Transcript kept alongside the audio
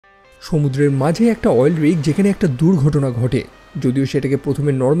সমুদ্রের মাঝে একটা অয়েল রিগ যেখানে একটা দুর্ঘটনা ঘটে। যদিও সেটাকে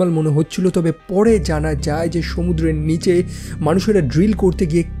প্রথমে নর্মাল মনে হচ্ছিল, তবে পরে জানা যায় যে সমুদ্রের নিচে মানুষেরা ড্রিল করতে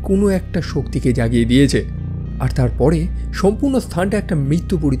গিয়ে কোনো একটা শক্তিকে জাগিয়ে দিয়েছে, আর তারপরে সম্পূর্ণ স্থানটা একটা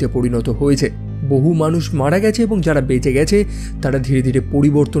মৃত্যুপুরীতে পরিণত হয়েছে। বহু মানুষ মারা গেছে এবং যারা বেঁচে গেছে তারা ধীরে ধীরে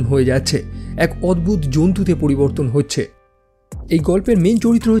পরিবর্তন হয়ে যাচ্ছে, এক অদ্ভুত জন্তুতে পরিবর্তন হচ্ছে। এই গল্পের মেইন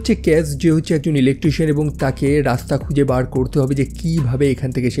চরিত্র হচ্ছে ক্যাজ, যে হচ্ছে একজন ইলেকট্রিশিয়ান এবং তাকে রাস্তা খুঁজে বার করতে হবে যে কিভাবে এখান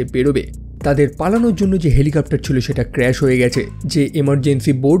থেকে সে বেরোবে। তাদের পালানোর জন্য যে হেলিকপ্টার ছিল সেটা ক্র্যাশ হয়ে গেছে, যে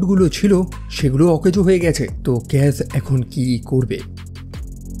এমার্জেন্সি বোর্ডগুলো ছিল সেগুলো অকেজো হয়ে গেছে। তো ক্যাজ এখন কি করবে?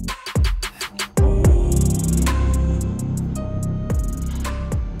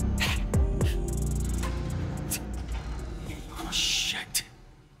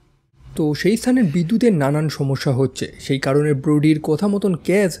 তো সেই স্থানের বিদ্যুতের নানান সমস্যা হচ্ছে, সেই কারণে ব্রোডির কথা মতন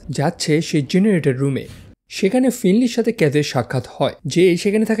ক্যাজ যাচ্ছে সেই জেনারেটর রুমে। সেখানে ফিনলির সাথে ক্যাজের সাক্ষাৎ হয়, যে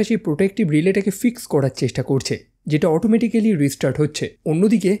সেখানে থাকা সেই প্রোটেক্টিভ রিলেটাকে ফিক্স করার চেষ্টা করছে, যেটা অটোমেটিক্যালি রিস্টার্ট হচ্ছে।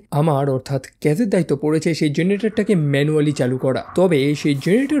 অন্যদিকে আমার অর্থাৎ ক্যাজের দায়িত্ব পড়েছে সেই জেনারেটরটাকে ম্যানুয়ালি চালু করা। তবে সেই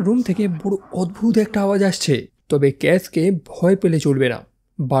জেনারেটর রুম থেকে বড় অদ্ভুত একটা আওয়াজ আসছে। তবে ক্যাজকে ভয় পেলে চলবে না,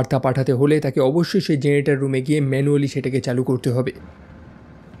 বার্তা পাঠাতে হলে তাকে অবশ্যই সেই জেনারেটর রুমে গিয়ে ম্যানুয়ালি সেটাকে চালু করতে হবে।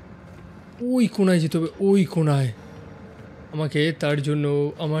 ওই কোনায় যেতে হবে, ওই কোনায়। আমাকে তার জন্য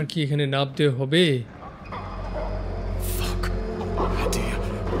আমার কি এখানে নামতে হবে?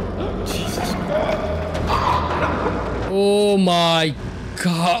 ও মাই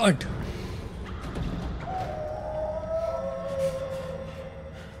গড!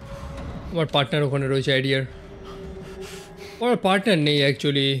 আমার পার্টনার ওখানে রয়েছে। আইডিয়ার আমার পার্টনার নেই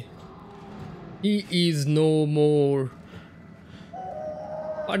actually, he is no more.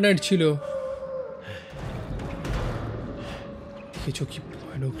 Partner ছিল। কিছু কি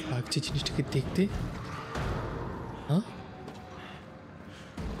ভয়ানক লাগছে জিনিসটাকে দেখতে। হ্যাঁ,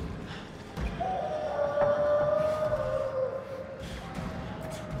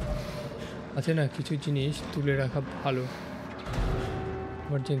 আছে না কিছু জিনিস তুলে রাখা ভালো,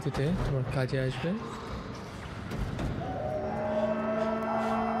 এমার্জেন্সিতে তোমার কাজে আসবে।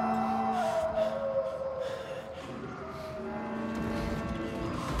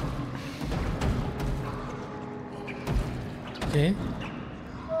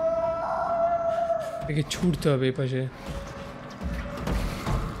 এটাকে ছুটতে হবে এই পাশে।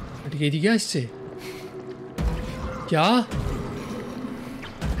 এটাকে এদিকে আসছে যা।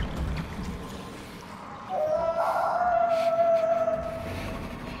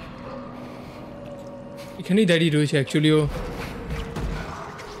 এখানেই দাঁড়িয়ে রয়েছে অ্যাকচুয়ালি। ও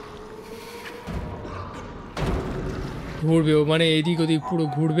ঘুরবে, ও মানে এদিক ওদিক পুরো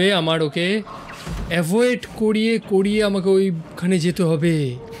ঘুরবে। আমার ওকে অ্যাভয়েড করিয়ে করিয়ে আমাকে ওইখানে যেতে হবে।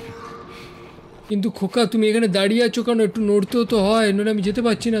 কিন্তু খোকা তুমি এখানে দাঁড়িয়ে আছো কেন? একটু নড়তেও তো হয়, নইলে আমি যেতে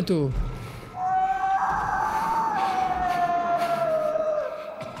পারছি না তো।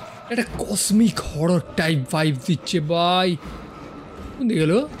 একটা কসমিক হরর টাইপ ভাইব দিচ্ছে ভাই। কোন দিকে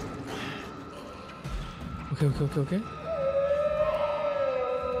গেল? ওকে ওকে ওকে ওকে,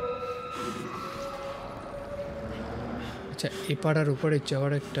 আচ্ছা এপার আর ওপারে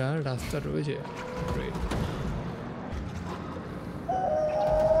যাওয়ার একটা রাস্তা রয়েছে।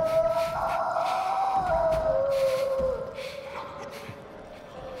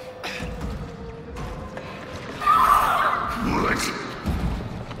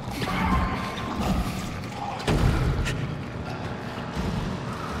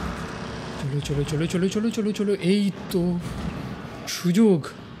 চলো চলো চলো চলো চলো চলো, এই তো সুযোগ।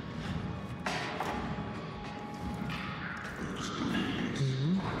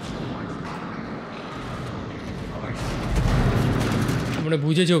 মানে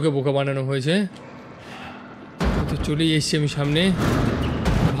বুঝেছে ওকে বোকা বানানো হয়েছে, তো চলেই এসছি আমি সামনে।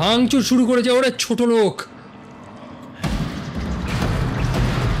 ভাঙচুর শুরু করেছে ওরা, ছোট লোক।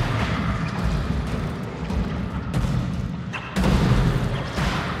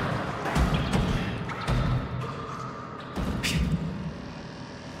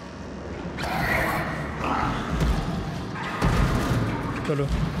 চলো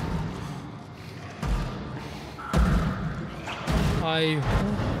আই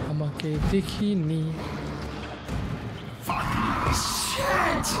আমাকে দেখিনি।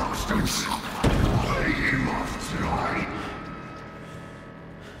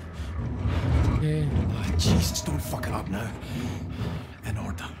 Jesus, don't fuck it up now. In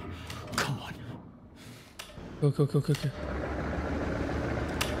order. Come on. Okay, okay, okay, okay.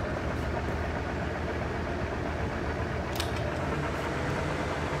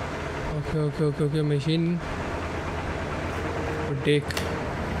 Okay, okay, okay, okay. Machine. Deck.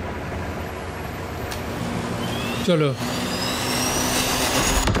 চলো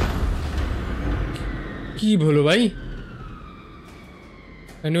কি হলো ভাই?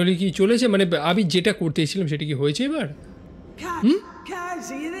 ম্যানুয়ালি কি চলেছে? মানে আমি যেটা করতে এসেছিলাম সেটা কি হয়েছে এবার? Kaz,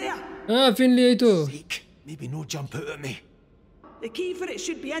 are you there? হ্যাঁ ফিনলি, এই তো। Zeke, maybe no jump out at me. The key for it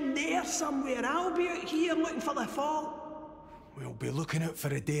should be in there somewhere. I'll be out here looking for the fault. We'll be looking out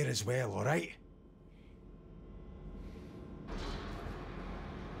for a dare as well, alright?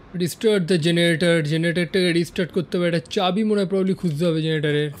 Restart the generator. জেনারেটরটাকে restart করতে হবে, একটা চাবি মনে হয় probably খুঁজতে হবে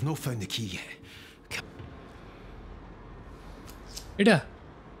জেনারেটরের। I've not found the key yet. এটা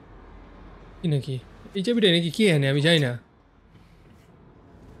কি নাকি? এই চাবিটা নাকি কে আনে আমি জানি না।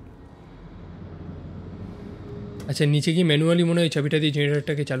 আচ্ছা নিচে কি ম্যানুয়ালি মনে হয় চাবিটা দিয়ে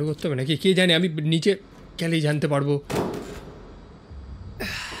জেনারেটরটাকে চালু করতে হবে নাকি কে জানে, আমি নিচে গেলেই জানতে পারবো।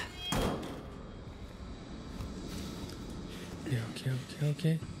 ওকে ওকে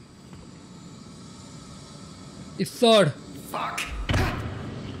ওকে ঈশ্বর, Fuck!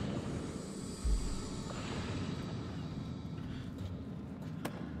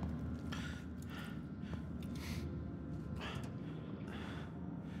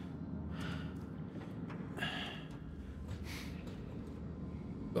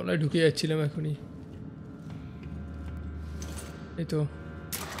 গলায় ঢুকে যাচ্ছিলাম এখনই। এই তো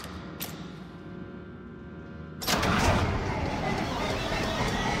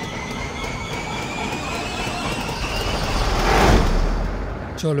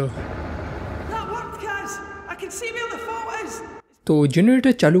চলো। That worked, Kaz. I can see where the fault is. তো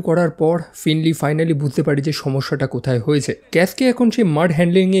জেনারেটর চালু করার পর ফিনলি ফাইনালি বুঝতে পারি যে সমস্যাটা কোথায় হয়েছে। ক্যাসকে এখন সেই মাড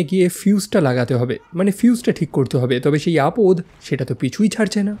হ্যান্ডলিংয়ে গিয়ে ফিউজটা লাগাতে হবে, মানে ফিউজটা ঠিক করতে হবে। তবে সেই আপদ সেটা তো পিছুই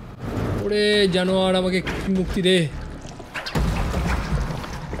ছাড়ছে না। ওরে জানোয়ার, আমাকে মুক্তি দে।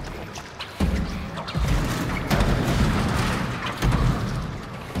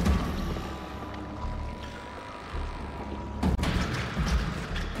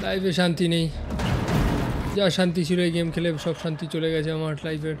 লাইফে শান্তি নেই, যা শান্তি ছিল এই গেম খেলে সব শান্তি চলে গেছে আমার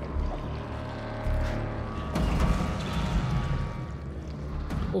লাইফের।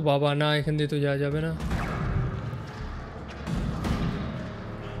 ও বাবা না, এখান দিয়ে তো যাওয়া যাবে না।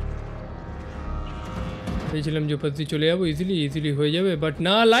 ভেবেছিলাম যে পদ্ধতি চলে যাবো, ইজিলি হয়ে যাবে, বাট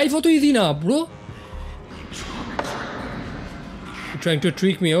না, লাইফ অত ইজি না bro. Trying to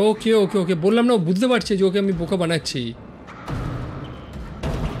trick me. ওকে ওকে ওকে, বললাম না, বুঝতে পারছে যে ওকে আমি বোকা বানাচ্ছি।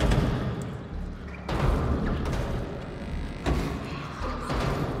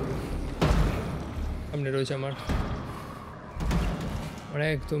 সামনে রয়েছে আমার, মানে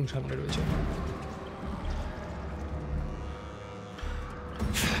একদম সামনে রয়েছে।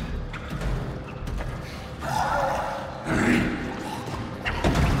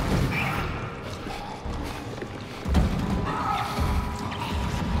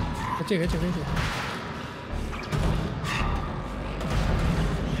 গেছে ওকে।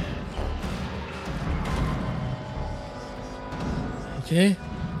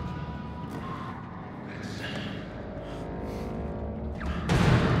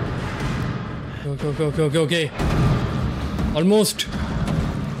 Okay. Almost.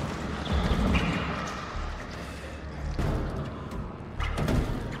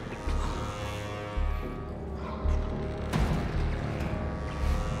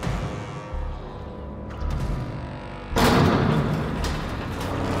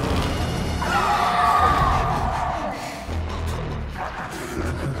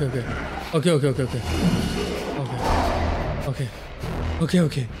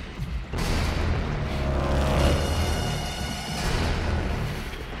 Okay.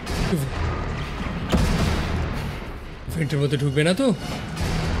 ফেন্টের মধ্যে ঢুকবে না তো?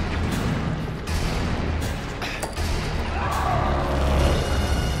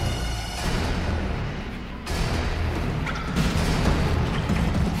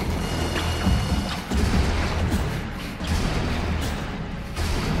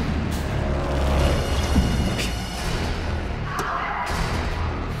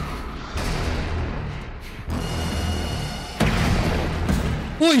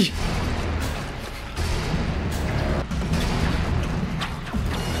 ওই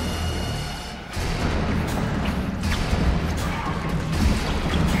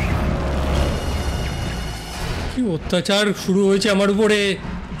কি অত্যাচার শুরু হয়েছে আমার উপরে।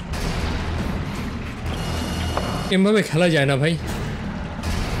 এমভাবে খেলা যায় না ভাই।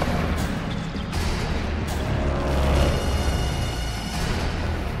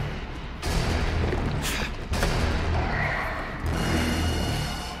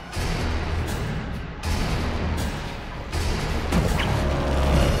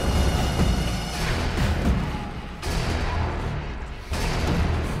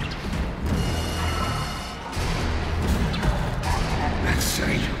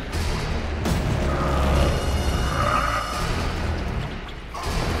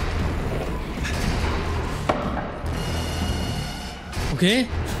 ওকে,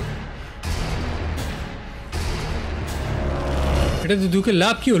 এটাতে ঢুকে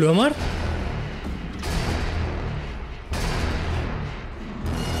লাভ কি হলো আমার?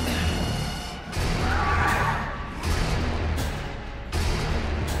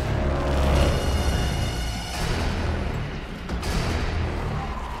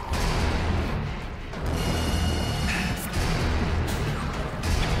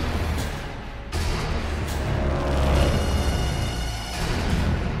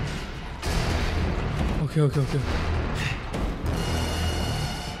 ওকে ওকে ওকে,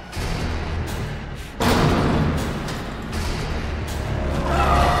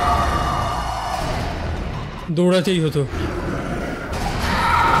 দৌড়াতেই হতো।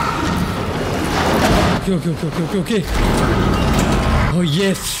 ওকে ওকে ওকে ওকে ওকে, ও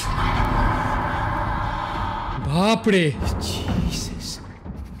ইয়েস, বাপরে, Jesus.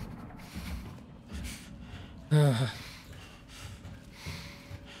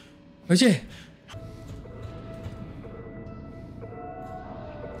 হয়েছে?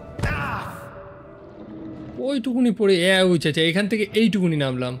 ওইটুকুনি পড়ে ওইছে, আচ্ছা এখান থেকে এইটুকুনি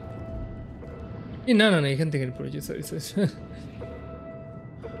নামলাম। না না না, এখান থেকে পড়েছি, সরি সরি।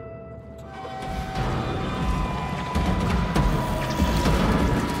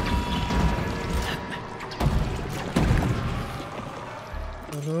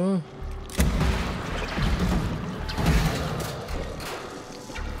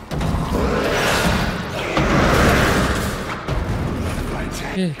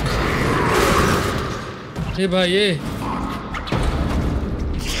 चलो भाई ये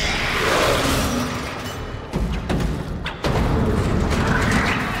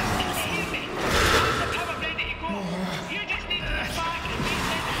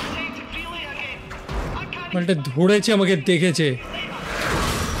মালটা ধরেছে, আমাকে দেখেছে।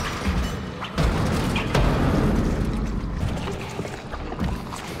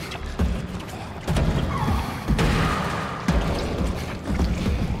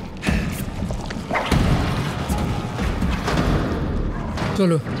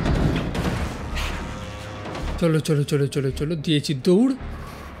 চলো চলো চলো চলো চলো চলো, দিয়েছি দৌড়।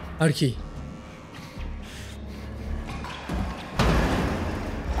 আর কি,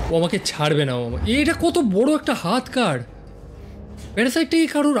 ও আমাকে ছাড়বে না। এটা কত বড় একটা হাত কার, প্যারাসাইটটা কি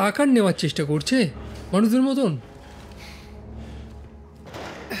কারোর আকার নেওয়ার চেষ্টা করছে মানুষদের মতন?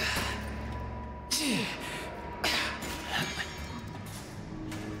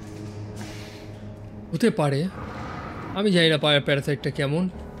 হতে পারে, আমি জানি না প্যারাসাইটটা কেমন,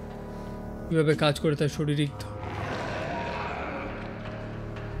 কীভাবে কাজ করে তার শারীরিক।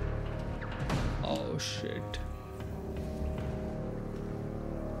 Oh shit.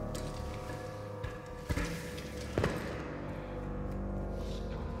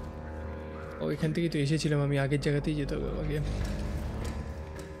 এখান থেকেই তো এসেছিলাম আমি, আগের জায়গাতেই যেতে হবে আমাকে।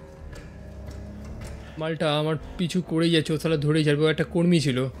 মালটা আমার পিছু করেই যাচ্ছে, ও সালা ধরেই যাবে। ও একটা কর্মী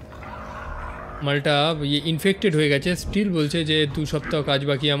ছিল, মালটা ইনফেক্টেড হয়ে গেছে, স্টিল বলছে যে 2 সপ্তাহ কাজ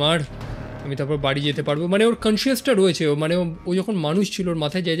বাকি আমার, আমি তারপর বাড়ি যেতে পারবো। মানে ওর কনসিয়াসটা রয়েছে, মানে ও যখন মানুষ ছিল ওর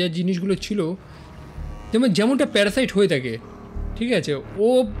মাথায় যা যা জিনিসগুলো ছিল, যেমনটা প্যারাসাইট হয়ে থাকে, ঠিক আছে, ও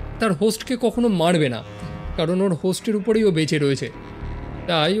তার হোস্টকে কখনো মারবে না, কারণ ওর হোস্টের উপরেই ও বেঁচে রয়েছে।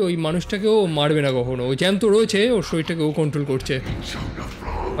 তাই ওই মানুষটাকেও মারবে না কখনো। ও জ্যান্ত রয়েছে, ওর শরীরটাকে ও কন্ট্রোল করছে।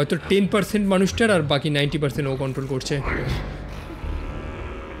 হয়তো 10% মানুষটার, আর বাকি 90% ও কন্ট্রোল করছে।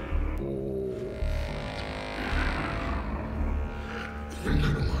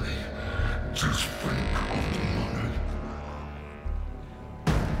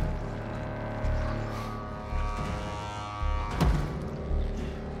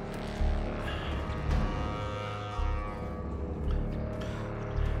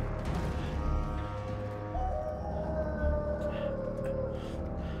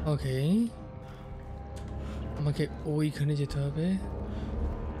 ওকে, আমাকে ওইখানে যেতে হবে।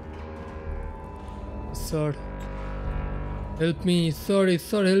 Sir help me, sorry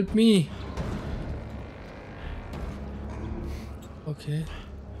sir help me. ওকে,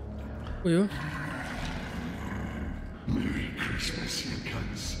 ওইও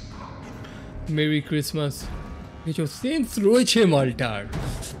মেরি ক্রিসমাস। কিছু সেন্স রয়েছে মালটার,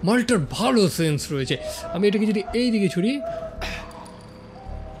 মালটার ভালো সেন্স রয়েছে। আমি এটাকে যদি এই দিকে ছুড়ি,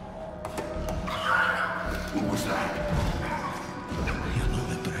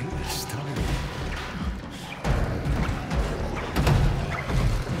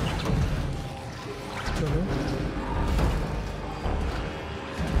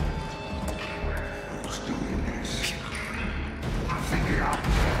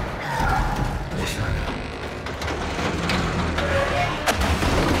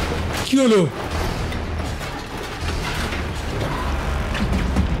 কি হলো?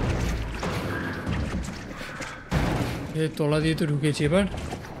 ওকে তলা দিয়ে তো ঢুকেছি এবার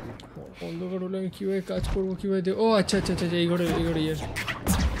অন্ধকার হলে আমি কীভাবে কাজ করবো কীভাবে ও আচ্ছা আচ্ছা আচ্ছা এই ঘরে ইয়ে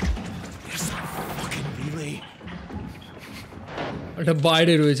একটা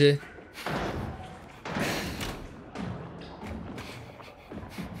বাইরে রয়েছে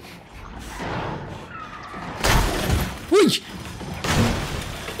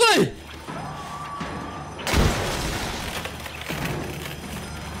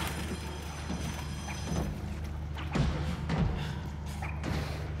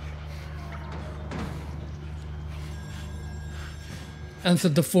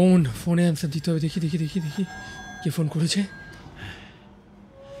অ্যান্সার দ্য ফোনে অ্যান্সার দিতে হবে দেখি দেখি দেখি দেখি কে ফোন করেছে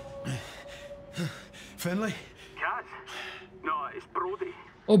Finley? Cat? No, it's Brody.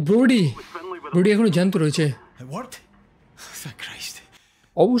 O ব্রোডি Finley with ব্রোডি এখনো জ্যান্ত রয়েছে It worked? Thank Christ.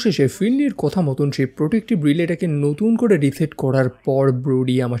 অবশেষে ফিনলির কথা মতন সেই প্রোটেক্টিভ রিলেটাকে নতুন করে রিসেট করার পর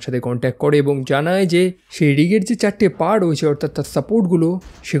ব্রোডি আমার সাথে কন্ট্যাক্ট করে এবং জানায় যে সেই রিগের যে 4টে পা রয়েছে অর্থাৎ তার সাপোর্টগুলো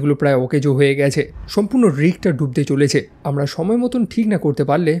সেগুলো প্রায় অকেজো হয়ে গেছে সম্পূর্ণ রিগটা ডুবতে চলেছে আমরা সময় মতন ঠিক না করতে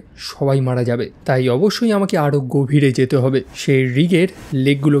পারলে সবাই মারা যাবে তাই অবশ্যই আমাকে আরও গভীরে যেতে হবে সেই রিগের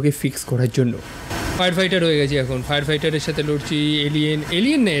লেগগুলোকে ফিক্স করার জন্য ফায়ার ফাইটার হয়ে গেছি এখন ফায়ার ফাইটারের সাথে লড়ছি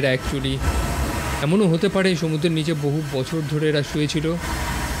এলিয়েন না এরা অ্যাকচুয়ালি এমনও হতে পারে সমুদ্রের নিচে বহু বছর ধরে এরা শুয়েছিল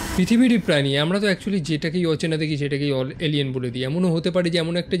পৃথিবীরই প্রাণী আমরা তো অ্যাকচুয়ালি যেটাকেই অচেনা দেখি সেটাকেই এলিয়েন বলে দিই এমনও হতে পারে যে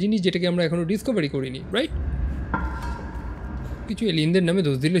এমন একটা জিনিস যেটাকে আমরা এখনও ডিসকভারি করিনি রাইট কিছু এলিয়েনদের নামে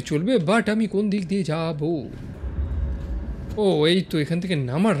দোষ দিলে চলবে বাট আমি কোন দিক দিয়ে যাব ও এই তো এখান থেকে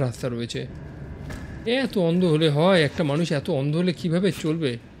নামার রাস্তা রয়েছে এত অন্ধ হলে হয় একটা মানুষ এত অন্ধ হলে কীভাবে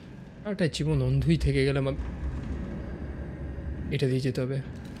চলবে একটা জীবন অন্ধই থেকে গেলাম এটা দিয়ে যেতে হবে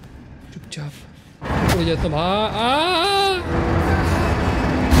চুপচাপ পড়ে যেত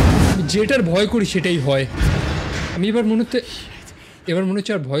যেটার ভয় করি সেটাই হয় আমি এবার মনে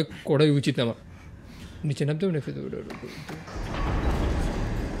হচ্ছে আর ভয় করাই উচিত আমার নিচে নামতে হবে না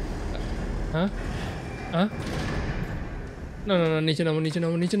হ্যাঁ হ্যাঁ না না না নিচে নামো নিচে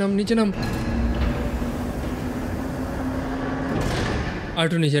নামো নিচে নাম নিচে নাম আর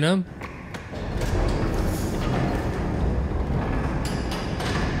একটু নিচে নাম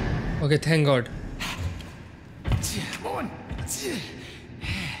ওকে থ্যাংক গড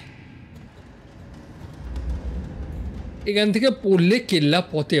এখান থেকে পড়লে কেল্লা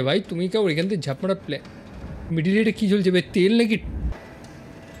পথে ভাই তুমি কেউ এখান থেকে ঝাঁপ মারা প্ল্যান মিডিল এটা কী চলছে ভাই তেল নাকি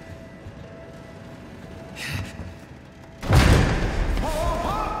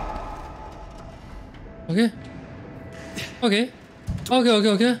ওকে ওকে ওকে ওকে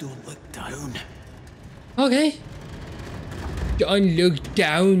ওকে Don't look down. Okay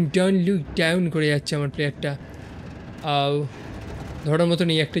Don look down করে যাচ্ছে আমার প্লেয়ারটা ধরার মতন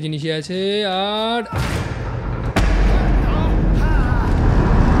এই একটা জিনিসই আছে আর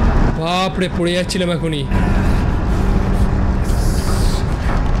বাপরে পড়ে যাচ্ছিলাম এখনই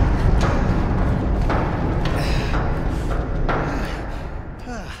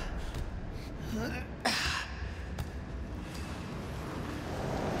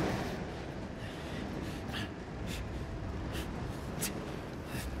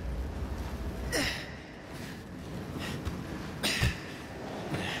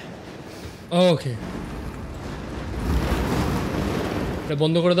ওকে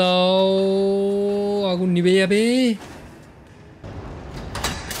বন্ধ করে দাও আগুন নিভে যাবে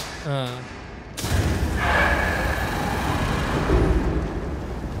হ্যাঁ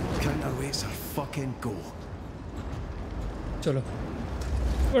Counterweights are fucking go. চলো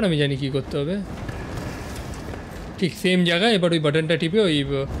এবার আমি জানি কী করতে হবে ঠিক সেম জায়গায় এবার ওই বাটনটা টিপে ওই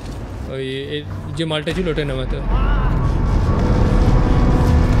যে মালটা ছিল ওটা নামাতে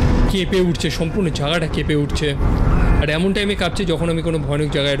কেঁপে উঠছে সম্পূর্ণ জায়গাটা কেঁপে উঠছে আর এমন টাইমে কাঁপছে যখন আমি কোনো ভয়ানক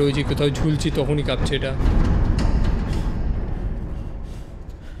জায়গায় রয়েছি কোথাও ঝুলছি তখনই কাঁপছে এটা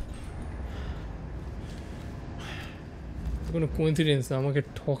কোনো কোইন্সিডেন্স না আমাকে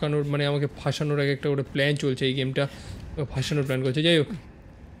ঠকানোর মানে আমাকে ফাঁসানোর আগে একটা করে প্ল্যান চলছে এই গেমটা ফাঁসানোর প্ল্যান করছে যাই হোক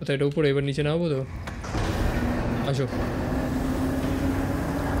কোথায় এটা উপরে এবার নিচে নামবো তো আসো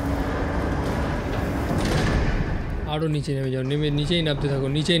আরও নিচে নেমে যাও নিচেই নামতে থাকো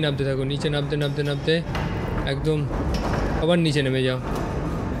নিচেই নামতে থাকো নিচে নামতে নামতে নামতে একদম আবার নিচে নেমে যাও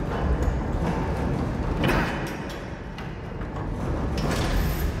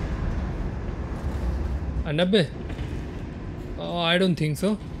আর নামবে I don't think so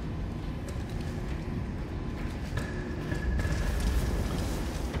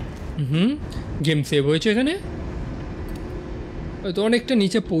game save হয়েছে এখানে হয়তো অনেকটা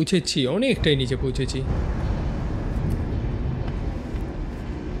নিচে পৌঁছেছি অনেকটাই নিচে পৌঁছেছি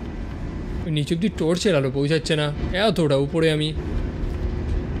নিচে অব্দি টর্চের আলো পৌঁছাচ্ছে না এতটা উপরে আমি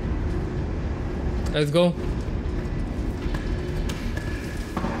লেটস গো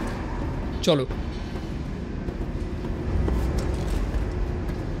চলো।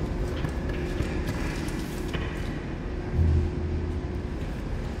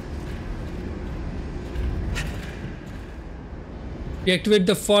 Deactivate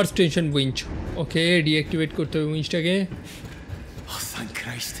the first tension winch. Okay, deactivate করতে হবে উইঞ্চটাকে। Oh, thank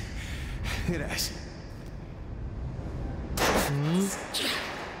Christ. Here it is.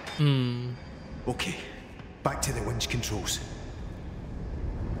 Okay, back to the winch controls.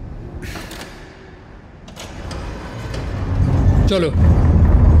 চলো।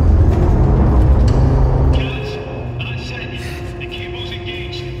 Cats, that's it. The cable's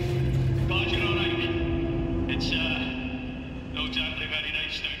engaged. Glad you're alright. It's, not exactly very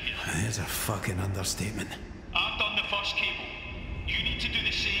nice down here. There's a fucking understatement. I've done the first cable. You need to do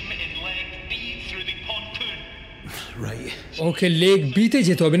the same in leg B through the pontoon. Right, okay, leg বিতে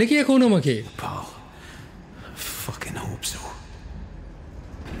যেতে হবে নাকি এখন আমাকে? pal. Fucking hope so.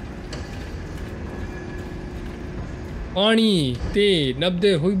 পানিতে নামতে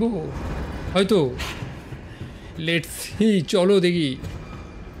হইব হয়তো। লেটস সি, চলো দেখি।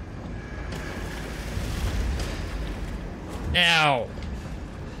 Ow!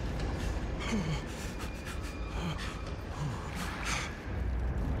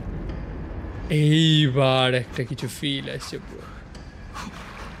 এইবার একটা কিছু ফিল আসছে পুরো।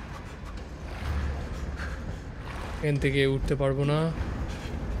 এখান থেকে উঠতে পারবো না।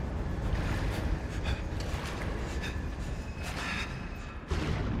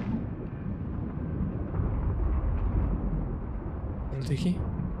 দেখি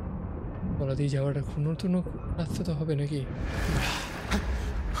তলা দিয়ে যাওয়াটা নতুন রাস্তা তো হবে নাকি?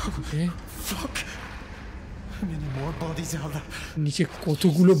 Fuck! How many more bodies are there? নিচে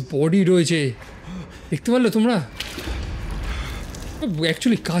কতগুলো বডি রয়েছে দেখতে পারলে তোমরা?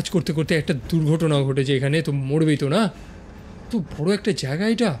 অ্যাকচুয়ালি কাজ করতে করতে একটা দুর্ঘটনা ঘটেছে এখানে, তো মরবেই তো না? তো বড় একটা জায়গা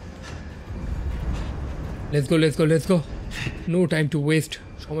এটা। Let's go let's go let's go, no time to West,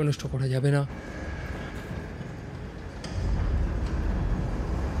 সময় নষ্ট করা যাবে না।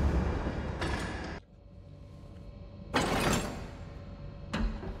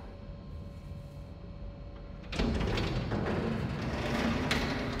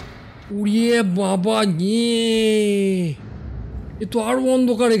 উড়িয়ে বাবা নিয়ে, এ তো আরো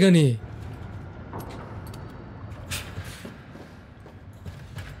অন্ধকার এখানে।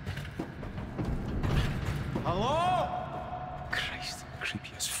 Hello? Christ,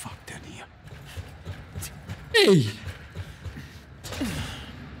 creepy as fuck down here. এই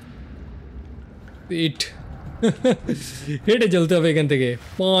পিট হেঁটে চলতে হবে এখান থেকে,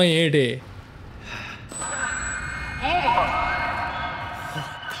 পায়ে হেঁটে।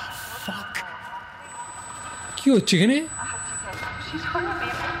 কি হচ্ছে এখানে?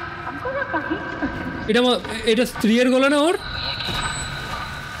 এটা স্ত্রীর গলা না ওর?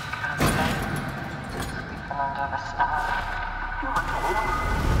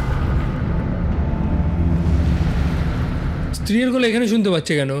 স্ত্রীর গলা এখানে শুনতে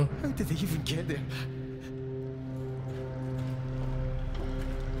পাচ্ছে কেন? How did they even get there?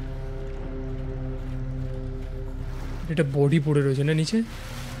 এটা বডি পড়ে রয়েছে না নিচে?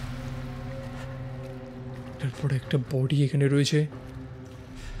 তারপরে একটা বডি এখানে রয়েছে।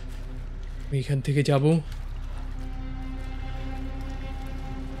 আমি এখান থেকে যাব,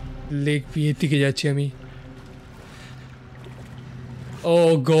 লেগ বিয়ের দিকে যাচ্ছি আমি। ও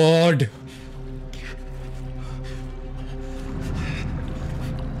গড,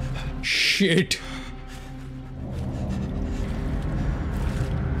 শিট,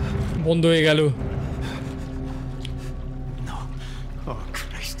 বন্ধ হয়ে গেল। No. Oh,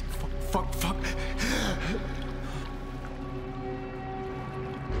 Christ. Fuck, fuck, fuck.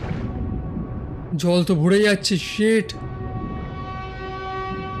 জল তো ভরে যাচ্ছে, শিট।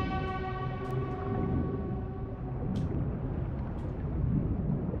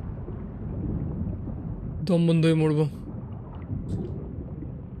 দম বন্ধ হয়ে মরবো।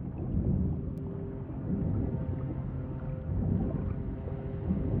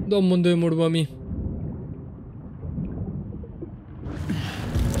 দম বন্ধ হয়ে মরবো আমি।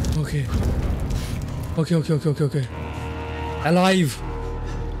 ওকে ওকে ওকে ওকে ওকে ওকে, অ্যালাইভ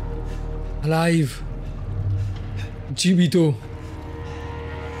অ্যালাইভ, জীবিত।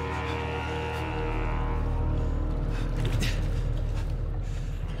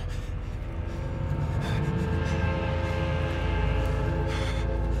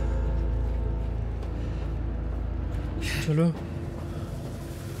 চলো।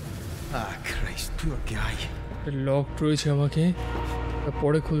 Ah, Christ, poor guy. Lock রয়েছে, আমাকে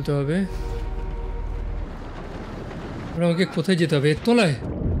পরে খুলতে হবে। আমাকে কোথায় যেতে হবে? তলায়?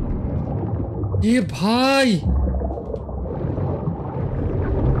 এ ভাই,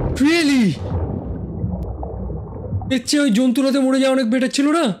 রিয়েলি এর চেয়ে ওই জন্তুরাতে মরে যাওয়া অনেক বেটার ছিল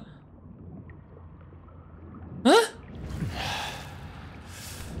না? হ্যাঁ,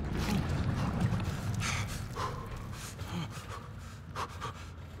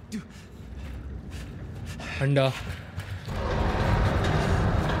 ঠান্ডা।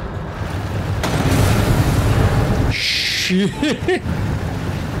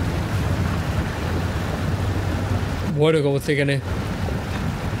 ভয়ানক অবস্থা এখানে।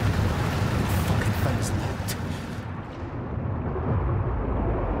 Fucking thing's locked.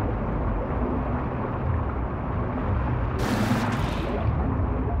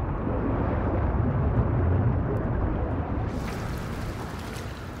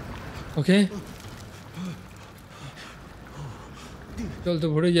 ওকে, জল তো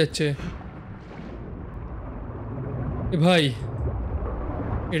ভরে যাচ্ছে। এ ভাই,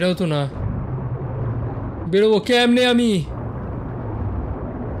 এটাও তো না। বেরোবো কেমনে আমি?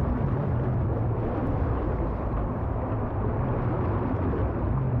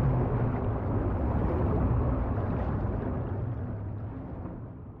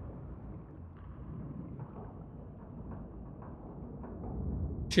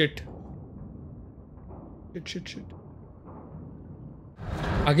 Shit shit shit shit.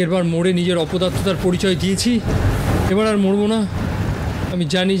 আগের বার মরে নিজের অপদার্থতার পরিচয় দিয়েছি, এবার আর মরবো না। আমি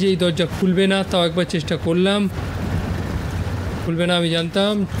জানি যে এই দরজা খুলবে না, তাও একবার চেষ্টা করলাম। খুলবে না আমি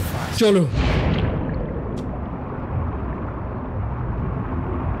জানতাম। চলো,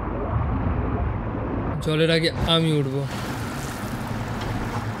 জলের আগে আমি উঠব।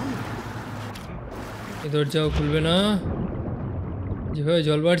 এই দরজাও খুলবে না, যেভাবে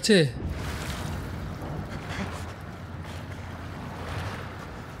জল বাড়ছে।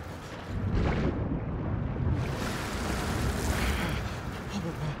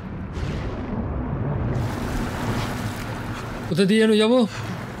 কোথা দিয়ে যেন যাবো?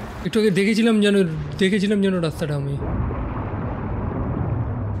 একটু আগে দেখেছিলাম যেন রাস্তাটা আমি।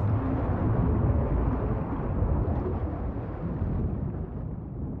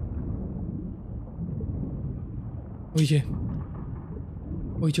 ওই যে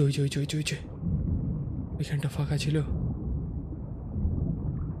ওইখানটা ফাঁকা ছিল।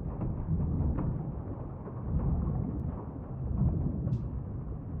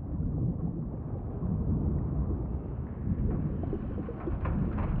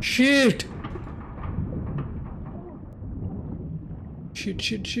 Shit shit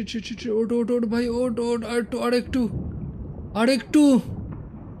shit shit shit shit. ওট ওট ওট ভাই, ওট ওট। আরেকটু।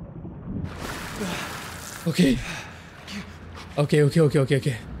 ওকে ওকে ওকে ওকে ওকে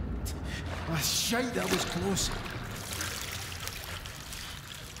ওকে। Ah, shite, that was close.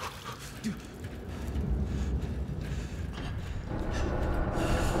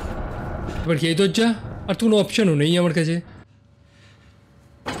 এবার কি এই দরজা? আর তো কোনো অপশানও নেই আমার কাছে।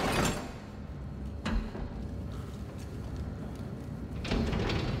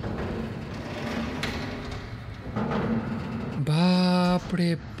 বাপরে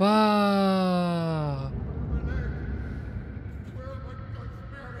বাপ,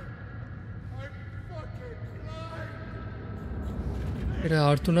 এটা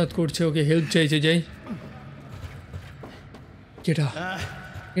আর্তনাদ করছে। ওকে হেল্প চাইছে। যাই। কেটা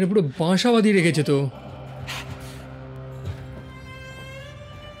এটা পুরো বাসা বাঁধিয়ে রেখেছে তো।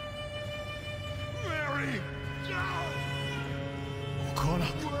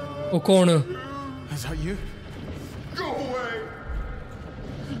 Connor, ও কোন? is that you? Go away!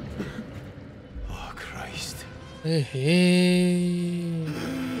 Oh, Christ. Hey,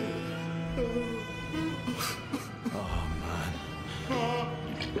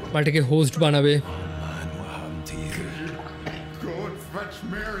 মাটাকে host বানাবে। Man, what happened to you? Go and fetch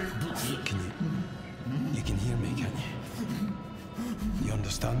Mary. You can hear me, can you? You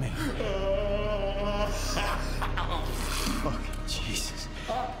understand me? Fucking Jesus.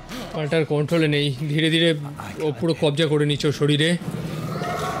 মাটার কন্ট্রোলে নেই, ধীরে ধীরে ও পুরো কবজা করে নিচ্ছে ওর শরীরে।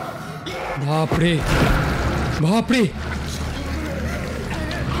 বাপরে বাপরে,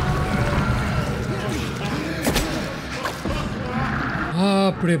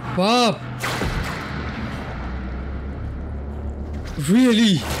 বাপরে বাপ।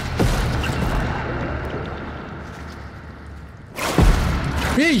 রিয়েলি?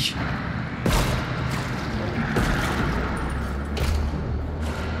 এই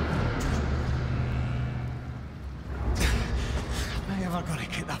I ever gotta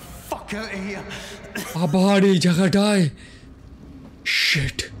get the fuck out of here. আবার এই জায়গাটায়।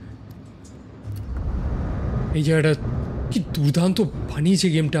 শিট, এই জায়গাটা কি দুর্দান্ত বানিয়েছে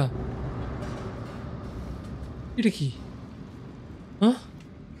গেমটা। এটা কি? হ্যাঁ,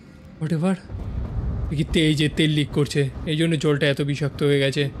 হোয়াট এভার। কি এই যে তেল লিক করছে, এই জন্য জলটা এত বিষাক্ত হয়ে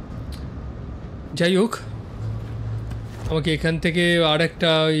গেছে। যাই হোক, আমাকে এখান থেকে আর একটা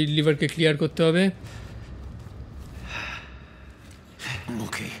লিভারকে ক্লিয়ার করতে হবে।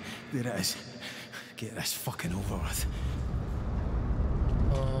 Okay, there it is. Get this fucking over with.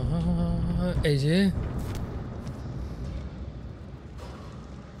 এই যে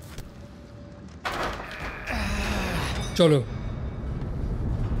চলো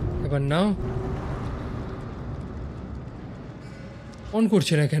এবার নাও। অন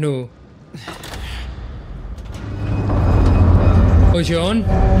করছে না কেন? হয়েছে on.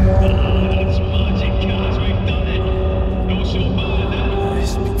 That's magic, Kaz. We've done it. No so bad, eh?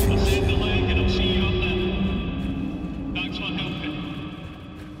 This big finish. Send the leg and I'll see you up then. Thanks for helping.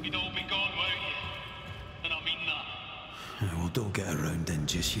 We'd all be gone without you. And I mean that. Well, don't get around in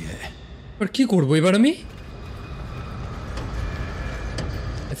just yet. আর কি করবো এবার আমি?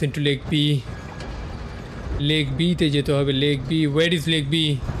 আসেন two leg B. Leg বিতে যেতে হবে। Leg B, ওয়ের is leg B?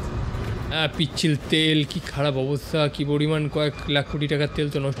 পিচ্ছিল তেল, কি খারাপ অবস্থা, কি পরিমাণ, কয়েক লাখ কোটি টাকার তেল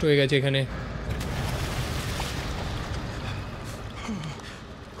তো নষ্ট হয়ে গেছে এখানে।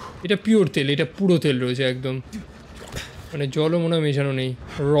 এটা পিওর তেল, এটা পুরো তেল রয়েছে একদম, মানে জলও মনে হয় মেশানো নেই,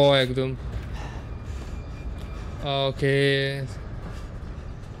 র একদম। ওকে,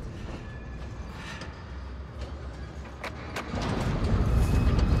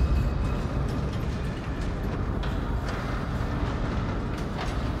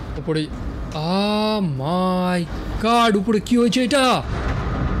 উপরে, মাই গড, উপরে কি হয়েছে এটা?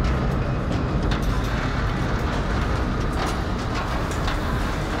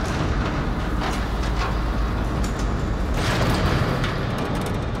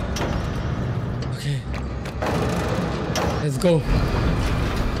 ওকে, লেটস গো।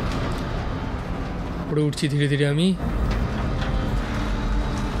 উপরে উঠছি ধীরে ধীরে আমি।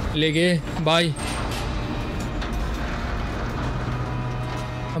 লেগে বাই।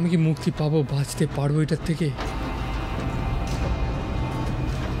 আমি কি মুক্তি পাবো, বাঁচতে পারবো এটার থেকে?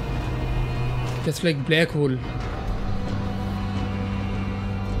 Just like black hole.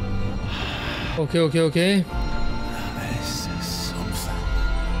 Okay okay okay, This is something.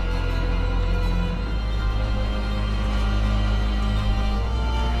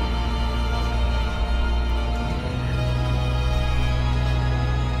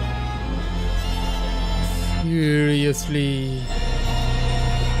 Seriously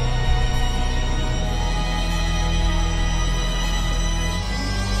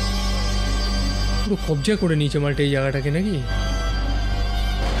পুরো কবজা করে নিয়েছে মালটা এই জায়গাটাকে নাকি?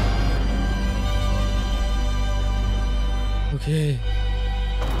 ওকে,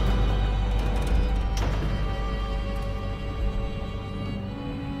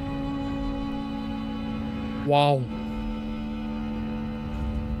 ওয়াও।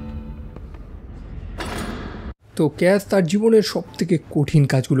 তো ক্যাশ তার জীবনের সবথেকে কঠিন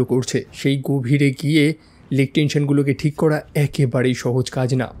কাজগুলো করছে। সেই গভীরে গিয়ে লেগ টেনশনগুলোকে ঠিক করা একেবারেই সহজ কাজ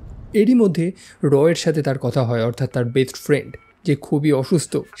না। এরই মধ্যে রয়ের সাথে তার কথা হয়, অর্থাৎ তার বেস্ট ফ্রেন্ড, যে খুবই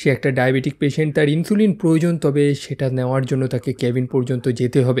অসুস্থ। সে একটা ডায়াবেটিক পেশেন্ট, তার ইনসুলিন প্রয়োজন, তবে সেটা নেওয়ার জন্য তাকে কেবিন পর্যন্ত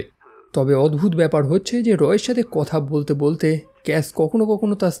যেতে হবে। তবে অদ্ভুত ব্যাপার হচ্ছে যে রয়ের সাথে কথা বলতে বলতে ক্যাশ কখনো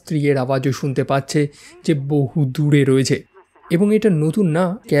কখনো তার স্ত্রীর আওয়াজও শুনতে পাচ্ছে, যে বহু দূরে রয়েছে। এবং এটা নতুন না,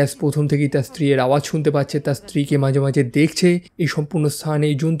 ক্যাশ প্রথম থেকেই তার স্ত্রীর আওয়াজ শুনতে পাচ্ছে, তার স্ত্রীকে মাঝে মাঝে দেখছে। এই সম্পূর্ণ স্থান,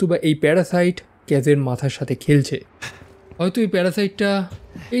 এই জন্তু বা এই প্যারাসাইট ক্যাজের মাথার সাথে খেলছে। হয়তো এই প্যারাসাইটটা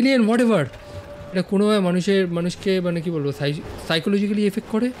এলিয়েন, হোয়াট এভার, এটা কোনোভাবে মানুষকে মানে কি বলবো, সাইকোলজিক্যালি এফেক্ট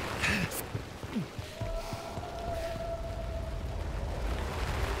করে।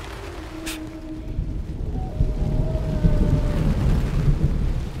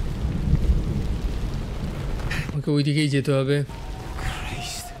 ওকে ওই দিকেই যেতে হবে।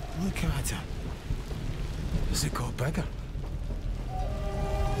 Christ, look at it. Has it got bigger?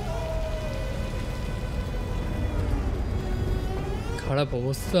 খারাপ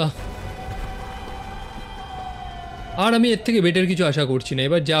অবস্থা, আর আমি এর থেকে বেটার কিছু আশা করছি না।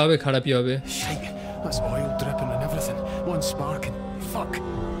 এবার যা হবে খারাপই হবে। Shite, that's oil dripping and everything. One sparking. Fuck.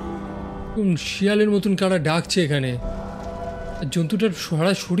 শিয়ালের মতন কারা ডাকছে এখানে, আর জন্তুটার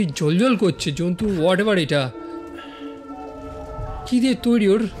সারা শরীর জলজল করছে। জন্তু হোয়াট এভার, এটা কি দিয়ে তৈরি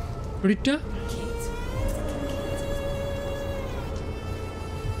ওর শরীরটা?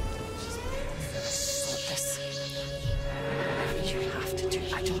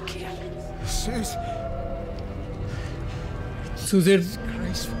 Sus. সুজের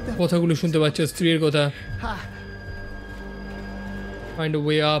Christ. কথাগুলো শুনতে পাচ্ছ, স্ত্রীর কথা। Find a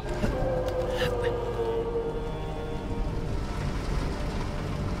way up.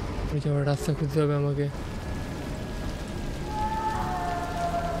 যাওয়ার রাস্তা খুঁজতে হবে আমাকে।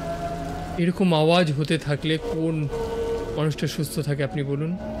 এরকম আওয়াজ হতে থাকলে কোন মানুষটা সুস্থ থাকে আপনি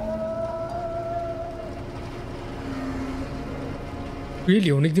বলুন? রিয়েলি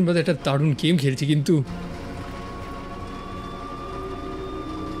অনেকদিন বাদে একটা দারুণ গেম খেলছি, কিন্তু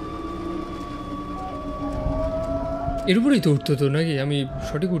এর উপরেই তো উঠতো তো নাকি? আমি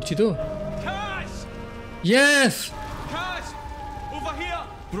সঠিক উঠছি তো? ইয়েস,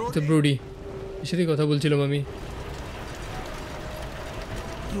 ব্রোডি, এর সাথে কথা বলছিলাম আমি।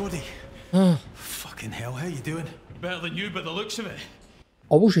 Brody. হ্যাঁ, Fucking hell, how you doing? Better than you by the looks of it.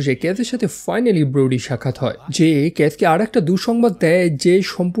 অবশেষে ক্যাথের সাথে ফাইনালি ব্রোডি সাক্ষাৎ হয়, যে ক্যাথকে আর একটা দুঃসংবাদ দেয় যে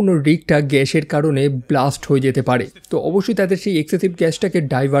সম্পূর্ণ রিগটা গ্যাসের কারণে ব্লাস্ট হয়ে যেতে পারে। তো অবশ্যই তাদের সেই এক্সেসিভ গ্যাসটাকে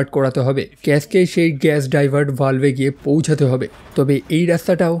ডাইভার্ট করাতে হবে, ক্যাথকে সেই গ্যাস ডাইভার্ট ভালভে গিয়ে পৌঁছাতে হবে। তবে এই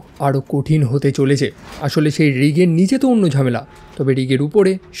রাস্তাটাও আরও কঠিন হতে চলেছে। আসলে সেই রিগের নিচে তো অন্য ঝামেলা, তবে রিগের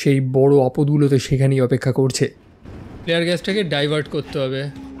উপরে সেই বড় আপদগুলো তো সেখানেই অপেক্ষা করছে। প্লেয়ার গ্যাসটাকে ডাইভার্ট করতে হবে।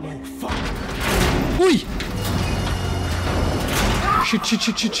 ওই Shit, shit,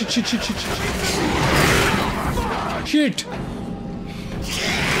 shit, shit, shit, shit, shit, shit, shit. Shit.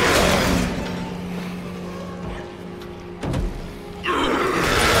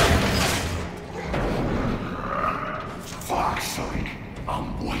 Fuck's sake, I'm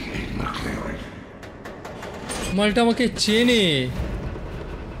waiting in the clearing. মালটা আমাকে চেনে,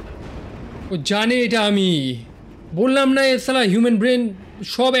 ও জানে এটা আমি। বললাম না এর সালা হিউম্যান ব্রেন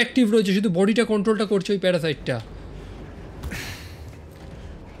সব অ্যাক্টিভ রয়েছে, শুধু বডিটা কন্ট্রোলটা করছে ওই প্যারাসাইটটা।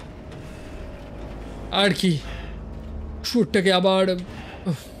 আর কি শুটটাকে আবার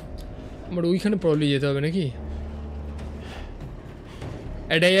আমার ওইখানে প্রবলেম যেতে হবে নাকি?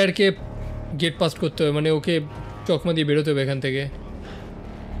 অ্যাডাইয়ারকে গেট পাস করতে হবে, মানে ওকে চকমা দিয়ে বেরোতে হবে এখান থেকে।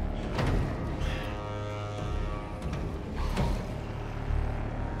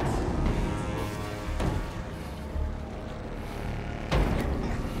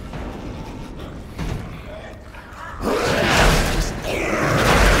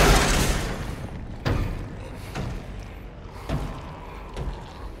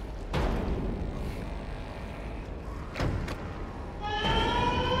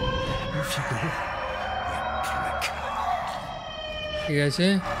 ঠিক আছে,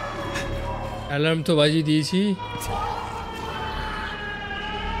 অ্যালার্ম তো বাজিয়ে দিয়েছি।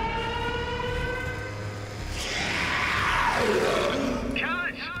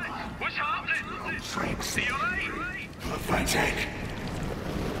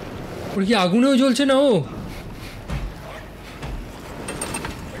 ওর কি আগুনেও জ্বলছে না ও?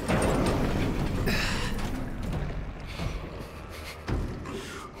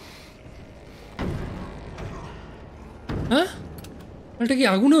 হ্যাঁ, ওটা কি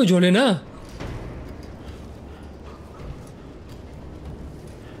আগুনেও জ্বলে না?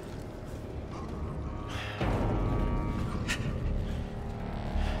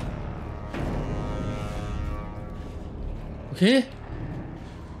 ওকে,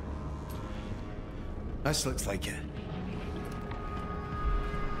 This looks like it.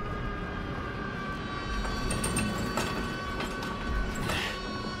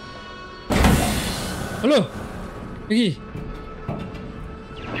 Hello, কি?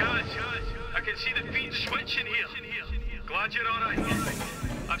 I can see the feed switch in here. Glad you're alright.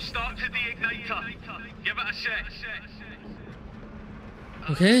 I've started the igniter. Give it a sec.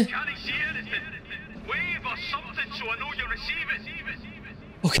 Okay. Can I see anything? Wave or something so I know you receive it.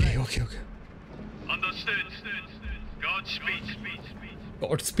 Okay. Understood. Godspeed.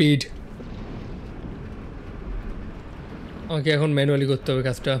 Godspeed. আমাকে এখন manually করতে হবে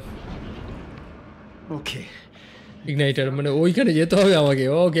কাজটা। Okay. Ignitor মানে ওইখানে যেতে হবে আমাকে।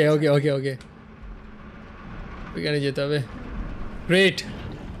 ওকে ওইখানে যেতে হবে। গ্রেট,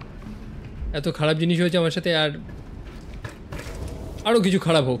 এত খারাপ জিনিস হয়েছে আমার সাথে, আর আরও কিছু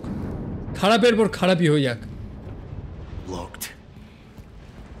খারাপ হোক, খারাপের পর খারাপই হয়ে যাক। Locked.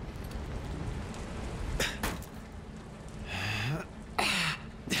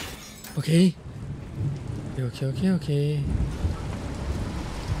 Okay.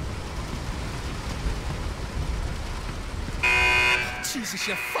 Jesus,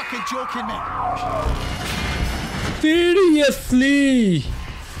 you're fucking joking me. Seriously.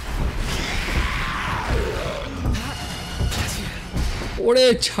 ওরে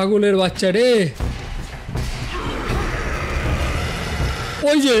ছাগলের বাচ্চা রে,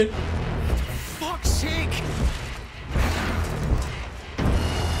 ওই যে Fuck's sake.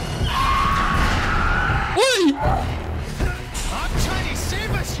 ওই I'm trying to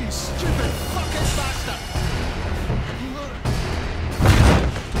save us, you stupid fucking bastard.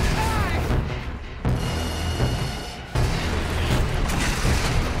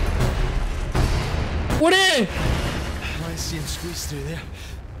 ওরে Let's see him squeeze through there.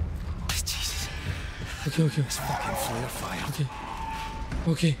 Jesus. Okay. This fucking flare fire.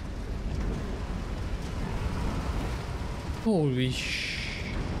 Okay. Holy shit.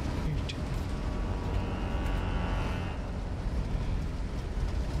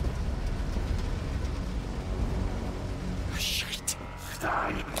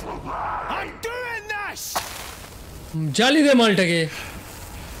 I'm doing this! জ্বালি দে মালটাকে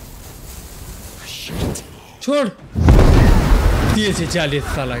ছোড় দিয়েছে জ্বালিয়ে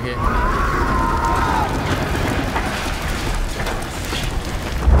সালাকে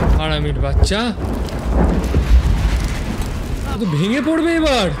হারামির বাচ্চা তো ভেঙে পড়বে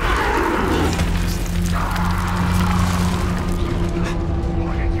এবার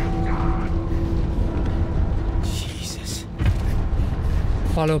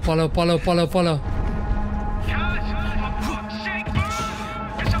পালাও পালাও পালাও পালাও পালাও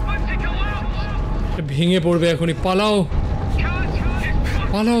ভেঙে পড়বে এখনই পালাও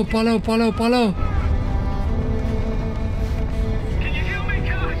পালাও পালাও পালাও পালাও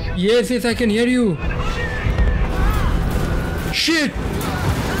Yes, yes, I can hear you. Shit!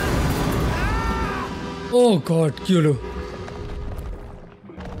 Oh God, কি হলো?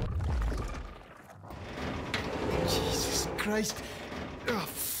 Jesus Christ! Oh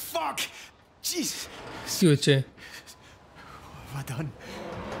fuck! Jesus! কি হচ্ছে? What have I done?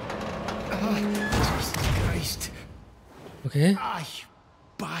 Jesus Christ! Okay. Ah, you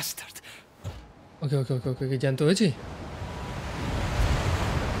bastard! Okay, জানতে হয়েছে?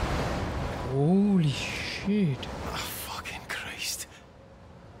 Holy shit! Oh fucking Christ!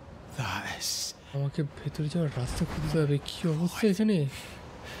 That is. আমাকে ভেতরে যাওয়ার রাস্তা খুঁজতে হবে কি অবস্থা এখানে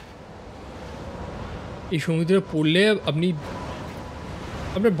এই সমুদ্রে পড়লে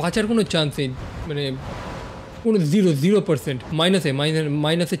আপনার বাঁচার কোনো চান্স নেই মানে কোনো 0%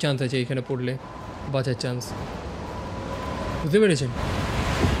 মাইনাসে চান্স আছে এখানে পড়লে বাঁচার চান্স বুঝতে পেরেছেন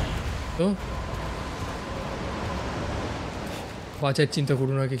তো বাঁচার চিন্তা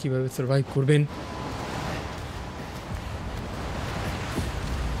করুন আগে কীভাবে সার্ভাইভ করবেন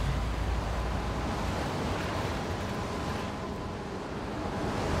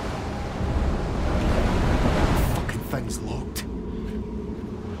Thing's locked.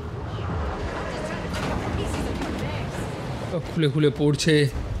 খুলে খুলে পড়ছে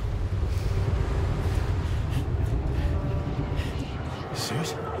Sus?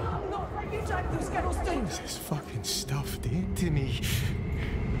 What is this fucking stuff doing to me?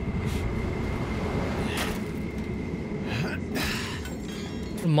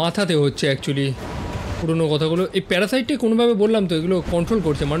 মাথাতে হচ্ছে অ্যাকচুয়ালি পুরোনো কথাগুলো এই প্যারাসাইটে কোনোভাবে বললাম তো এগুলো কন্ট্রোল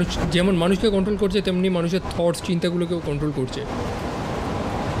করছে মানুষ যেমন মানুষকে কন্ট্রোল করছে তেমনি মানুষের থটস চিন্তাগুলোকেও কন্ট্রোল করছে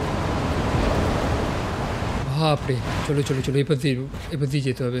বাপরে চলো চলো চলো এবার দিয়ে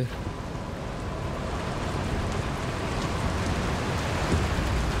যেতে হবে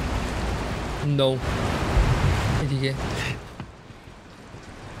নাও এদিকে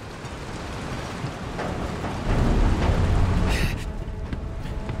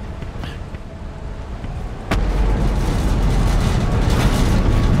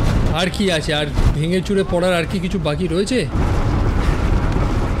আর কি আছে আর ভেঙে চুরে পড়ার আর কি কিছু বাকি রয়েছে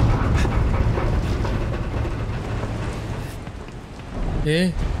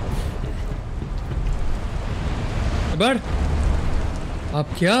এবার আপ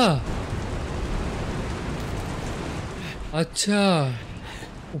क्या আচ্ছা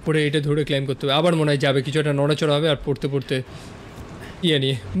উপরে এটা ধরে ক্লাইম করতে হবে আবার মনে হয় যাবে কিছু একটা নড়াচড়া হবে আর পড়তে পড়তে ইয়ে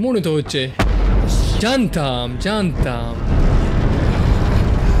নিয়ে মনে তো হচ্ছে জানতাম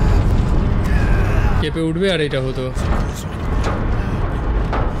কেঁপে উঠবে আর এটা হতো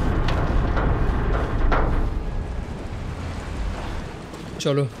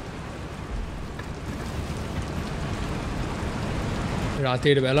চলো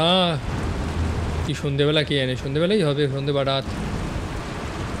রাতের বেলা কি সন্ধেবেলা কে জানে সন্ধেবেলাই হবে সন্ধে বা রাত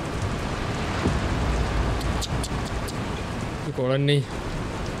কিছু করার নেই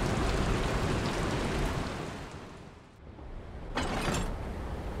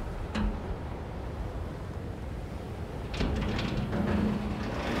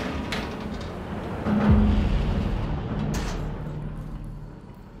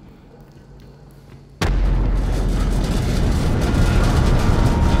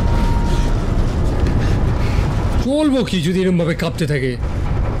চলবো কি যদি এরকমভাবে কাঁপতে থাকে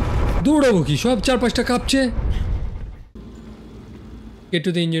দৌড়াবো কি সব 4-5টা কাঁপছে gate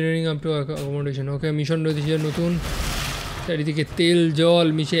to the engineering up to accommodation okay mission রয়েছে নতুন চারিদিকে তেল জল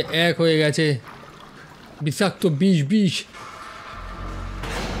মিশে এক হয়ে গেছে বিষাক্ত বিষ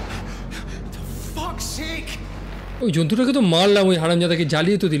ওই জন্তুটাকে তো মারলাম ওই হারামজাদাকে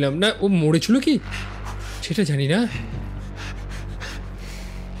জ্বালিয়ে তো দিলাম না ও মরেছিল কি সেটা জানি না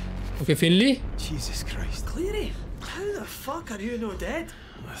ওকে ফিনলি Jesus Christ. Cleary, how the fuck are you no dead?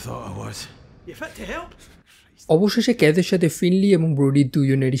 I thought I was. You fit to help? অবশেষে ক্যাজের সাথে ফিনলি এবং ব্রোডির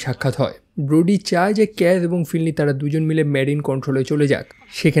দুজনেরই সাক্ষাৎ হয়। ব্রোডি চায় যে ক্যাজ এবং ফিনলি তারা দুজন মিলে মেরিন কন্ট্রোলে চলে যাক,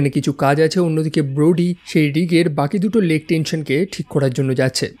 সেখানে কিছু কাজ আছে। অন্যদিকে ব্রোডি সেই রিগের বাকি দুটো লেগ টেনশনকে ঠিক করার জন্য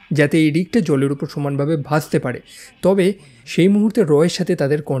যাচ্ছে, যাতে এই রিগটা জলের উপর সমানভাবে ভাসতে পারে। তবে সেই মুহূর্তে রয়ের সাথে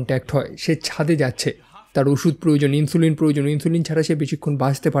তাদের কন্ট্যাক্ট হয়। সে ছাদে যাচ্ছে, তার ওষুধ প্রয়োজন, ইনসুলিন প্রয়োজন, ইনসুলিন ছাড়া সে বেশিক্ষণ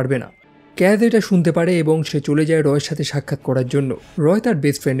বাঁচতে পারবে না। ক্যাজ এটা শুনতে পারে এবং সে চলে যায় রয়ের সাথে সাক্ষাৎ করার জন্য। রয় তার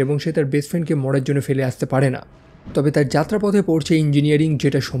বেস্ট ফ্রেন্ড এবং সে তার বেস্ট ফ্রেন্ডকে মরার জন্য ফেলে আসতে পারে না। তবে তার যাত্রাপথে পড়ছে ইঞ্জিনিয়ারিং,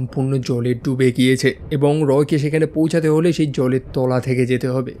 যেটা সম্পূর্ণ জলে ডুবে গিয়েছে এবং রয়কে সেখানে পৌঁছাতে হলে সেই জলের তলা থেকে যেতে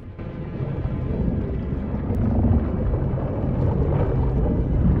হবে।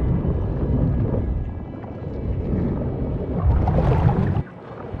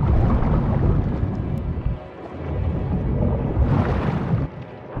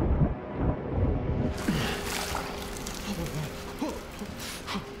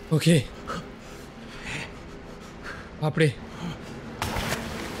 ওকে, বাপরে,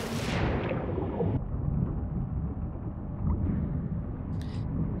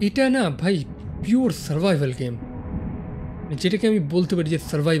 এটা না ভাই পিওর সার্ভাইভাল গেম, যেটাকে আমি বলতে পারি যে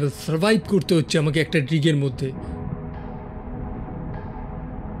সার্ভাইভ করতে হচ্ছে আমাকে একটা রিগের মধ্যে।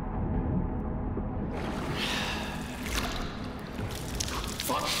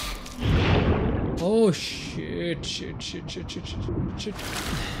 ও shit shit shit shit shit shit.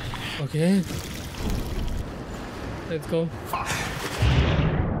 Okay, let's go.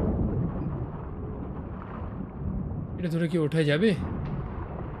 এটা ধরে কি ওঠা যাবে?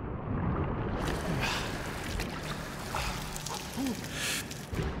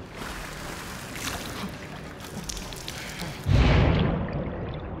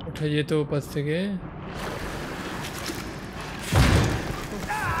 ওঠা যেত পাশ থেকে।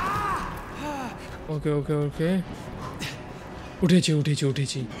 ওকে ওকে ওকে, উঠেছি উঠেছি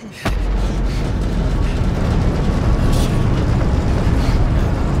উঠেছি।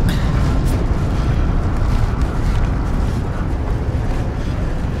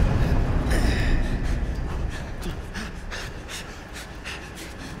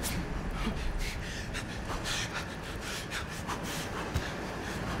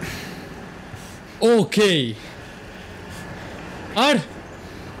 ওকে, আর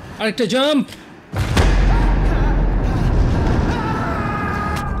আরেকটা জাম্প।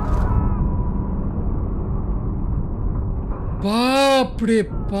 বাপরে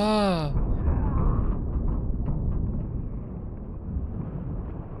বাপ,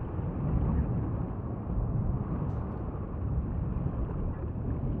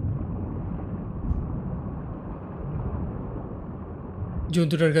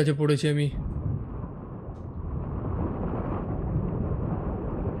 জন্তুটার কাছে পড়েছি আমি।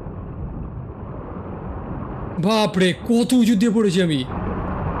 বাপরে, কত উঁচু দিয়ে পড়েছি আমি।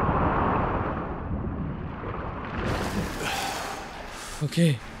 ওকে,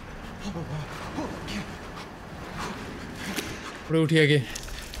 পড়ে উঠি আগে।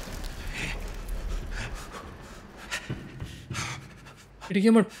 এটা কি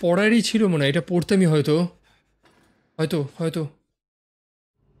আমার পড়ারই ছিল মনে হয়, এটা পড়তামই হয়তো হয়তো হয়তো।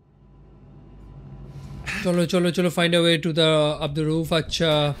 চলো চলো চলো, find a way to the up the roof.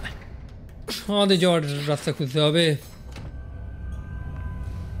 আচ্ছা, আমাদের যাওয়ার রাস্তা খুঁজতে হবে।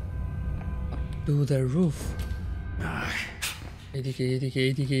 টু দ্য রুফ, এইদিকে এইদিকে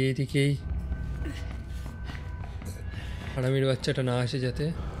এইদিকে এইদিকেই। হারামির বাচ্চাটা না আসে যাতে।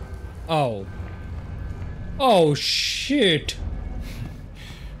 আও ও sheet,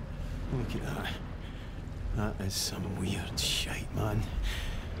 Look at that. That is some weird shite, man.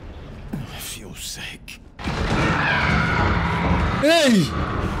 I feel sick. এই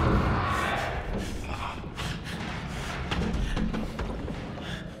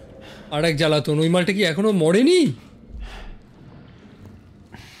আর এক জ্বালাতন। ওই মালটা কি এখনো মরেনি?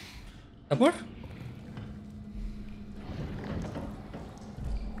 তারপর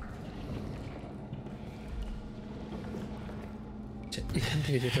আচ্ছা, এখান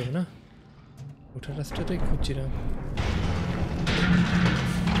থেকে যেতে হবে না, ওঠার রাস্তাটাই খুঁজছিলাম।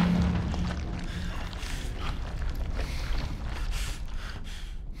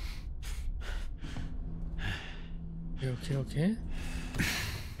 ওকে ওকে,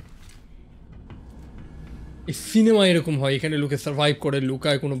 এই সিনেমা এরকম হয়, এখানে লোকে সার্ভাইভ করে,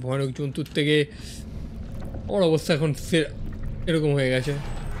 লুকায় কোনো ভয়ানক জন্তুর থেকে। ওর অবস্থা এখন এরকম হয়ে গেছে।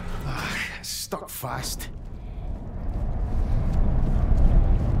 Stuck fast.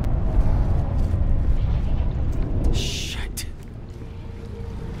 Shit.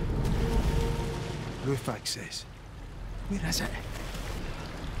 Roof access. Where is it?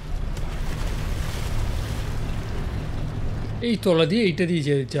 এই তলা দিয়ে এইটা দিয়ে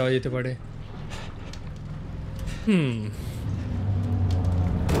যাওয়া যেতে পারে।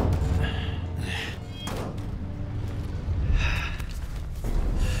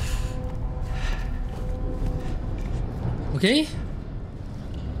 Okay.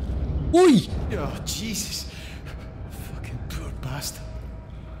 Oi! Oh, Jesus. Fucking poor bastard.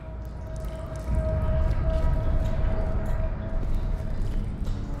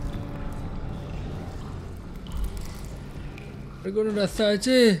 কোনো রাস্তা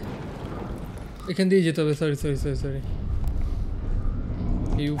আছে? এখান দিয়ে যেতে হবে। সরি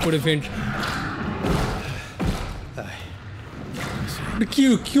এই উপরে ভেন্ট।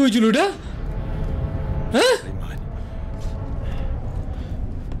 কি হয়েছিল ওটা? হ্যাঁ,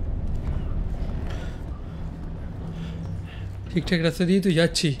 ঠিকঠাক রাস্তা দিয়ে তো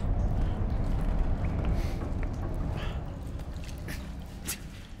যাচ্ছি।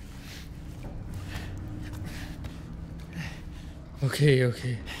 Okay.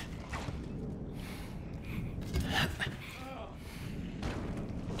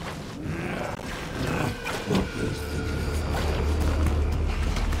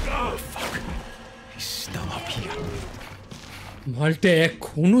 মালটা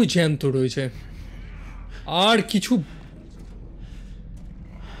এখনো জ্যান্ত রয়েছে, আর কিছু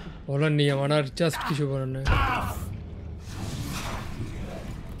বলার নেই আমার, আর জাস্ট কিছু বলার নেই।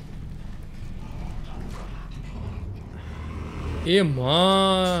 এ মা,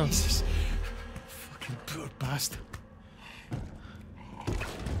 Fucking poor bastard.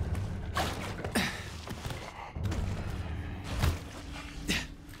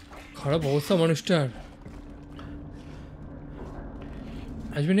 খারাপ অবস্থা মানুষটার।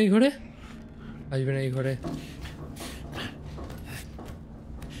 আসবে না এই ঘরে,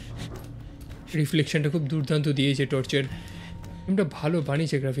 রিফ্লেকশনটা খুব দুর্দান্ত দিয়েছে টর্চের। গেমটা ভালো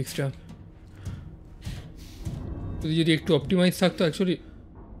বানিয়েছে গ্রাফিক্সটা, যদি একটু অপটিমাইজ থাকতো actually.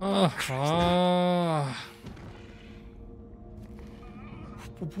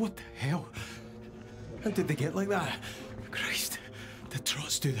 What the hell? How did they get like that? Christ, did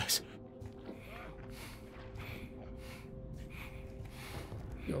Trots do this?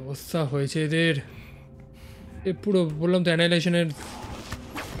 কি অবস্থা হয়েছে এদের, এ পুরো বললাম তো অ্যানাইলেশনের।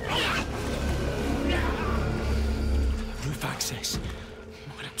 Roof access.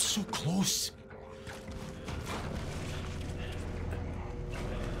 Man, I'm so close.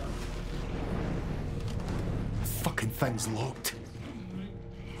 Fucking thing's locked.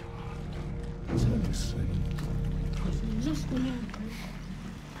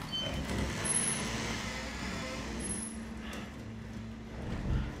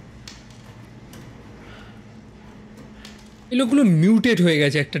 এই লোকগুলো মিউটেড হয়ে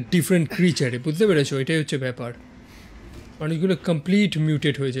গেছে একটা ডিফারেন্ট ক্রিচারে, বুঝতে পেরেছো? এটাই হচ্ছে ব্যাপার, মানুষগুলো কমপ্লিট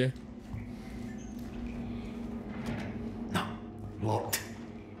মিউটেড হয়েছে। Locked.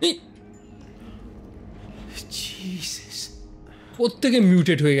 Jesus. প্রত্যেকে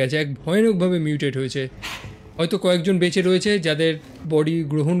মিউটেড হয়ে গেছে, এক ভয়ানকভাবে মিউটেড হয়েছে। হয়তো কয়েকজন বেঁচে রয়েছে যাদের বডি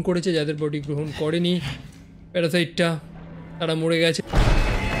গ্রহণ করেছে, যাদের বডি গ্রহণ করেনি প্যারাসাইটটা, তারা মরে গেছে।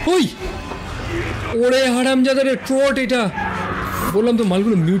 ওই ওরে হারাম যাদের ট্রট, এটা বললাম তো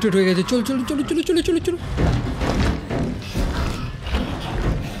মালগুলো মিউটেড হয়ে গেছে। চল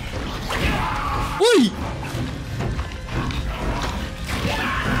ওই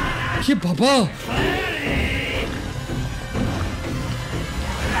কি বাবা,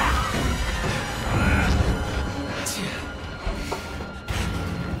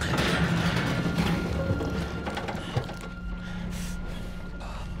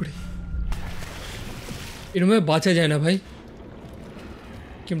 এরকম বাঁচা যায় না ভাই।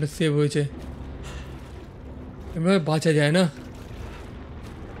 গেমটা সেভ হয়েছে, এভাবে বাঁচা যায় না।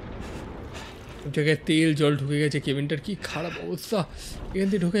 জায়গায় তেল জল ঢুকে গেছে, কেবিনটার কি খারাপ অবস্থা। এখান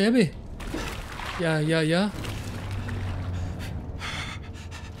থেকে ঢোকা যাবে? ইয়া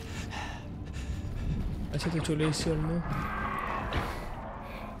আচ্ছা, তো চলে এসছি অন্য।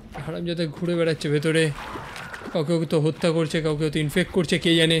 হারাম যাতে ঘুরে বেড়াচ্ছে ভেতরে, কাউকে তো হত্যা করছে, কাউকে তো ইনফেক্ট করছে,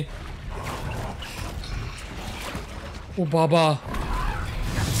 কে জানে। ও বাবা,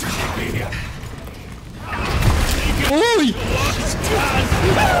 ওই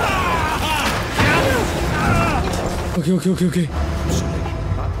ওকে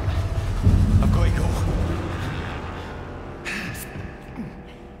I've got to go.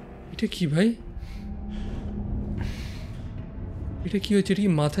 এটা কি ভাই, এটা কি হচ্ছে? এটা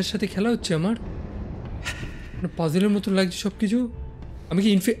কি মাথার সাথে খেলা হচ্ছে আমার? পাজলের মতো লাগছে সব কিছু। আমি কি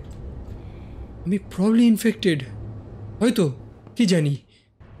আমি প্রবলি ইনফেক্টেড হয়তো, কি জানি।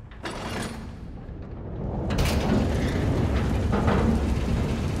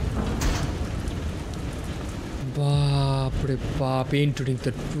 বাপরে বাপ, entering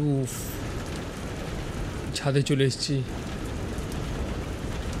the roof. ছাদে চলে এসেছি।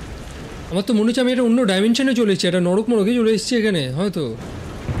 আমার তো মনে হচ্ছে আমি এটা অন্য ডাইমেনশনে চলে এসেছি, এটা নরক মরকে চলে এসেছি এখানে হয়তো।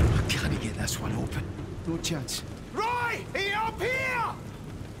 I can't get this one open. No chance. Roy! He up here!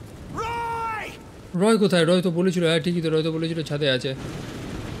 Roy! রয় কোথায়? রয় তো বলেছিল, হ্যাঁ ঠিকই তো, রয় তো বলেছিল ছাদে আছে।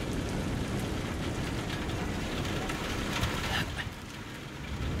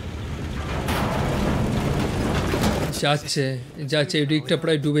 যাচ্ছে যাচ্ছে, এই দিকটা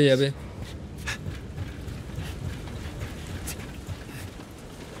প্রায় ডুবে যাবে।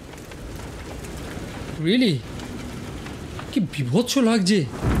 রিয়েলি কি বিভৎস লাগছে।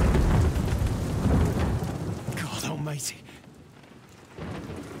 God almighty.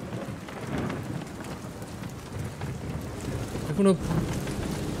 কোনো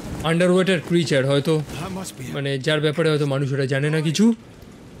আন্ডারওয়াটার ক্রিচার হয়তো, That must be it. মানে যার ব্যাপারে হয়তো মানুষেরা জানে না কিছু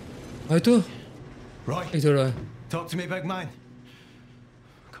হয়তো। Roy, এই তো রয়, talk to me, big man.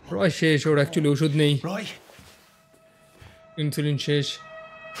 রয় শেষ, ওর অ্যাকচুয়ালি ওষুধ নেই, Roy? ইনসুলিন শেষ।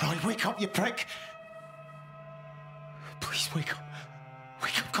 Roy, wake up, you prick. Please wake up.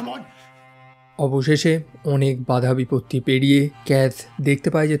 Wake up, come on. অবশেষে অনেক বাধা বিপত্তি পেরিয়ে ক্যাথ দেখতে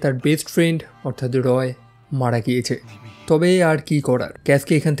পায় যে তার বেস্ট ফ্রেন্ড অর্থাৎ রয় মারা গিয়েছে। তবে আর কি করার,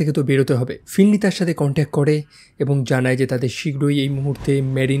 ক্যাথকে এখান থেকে তো বেরোতে হবে। ফিনলি তার সাথে কন্ট্যাক্ট করে এবং জানায় যে তাদের শীঘ্রই এই মুহূর্তে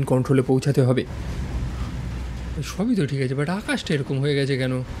মেরিন কন্ট্রোলে পৌঁছাতে হবে। সবই তো ঠিক আছে, বাট আকাশটা এরকম হয়ে গেছে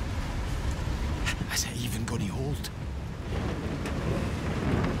কেন? Is it even going to hold?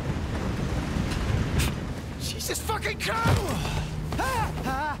 Jesus fucking Christ!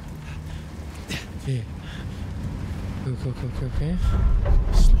 Okay.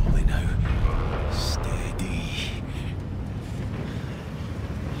 Slowly now. Steady.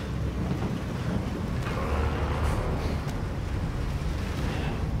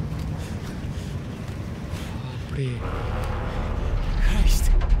 Christ.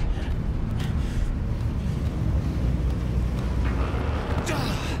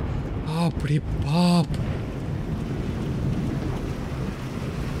 বাপরে বাপ,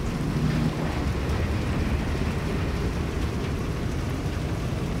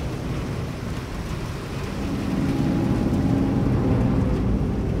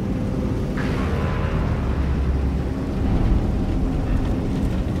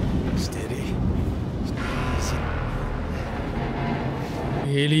 Steady.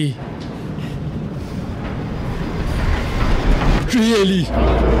 really? Really?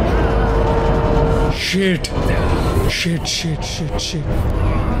 Shit. Shit, shit, shit, shit.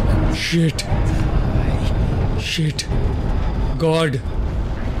 Shit. Shit. God.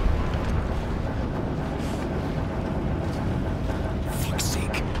 Fuck's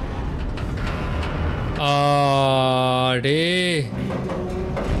sake. আরে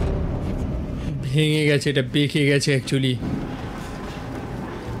ভেঙে গেছে, এটা বেঁকে গেছে অ্যাকচুয়ালি।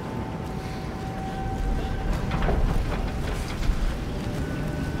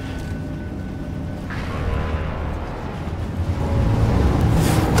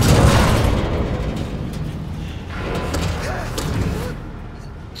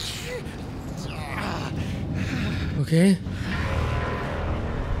 ওকে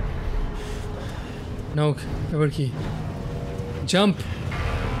নাও, এবার কি? জাম্প?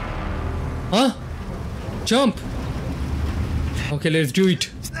 হ্যাঁ, jump. Okay, let's do it.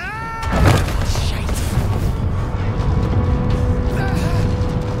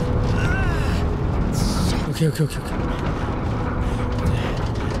 Okay okay okay okay,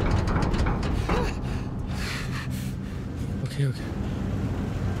 okay okay.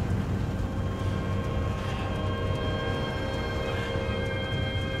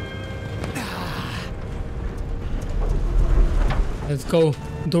 Let's go.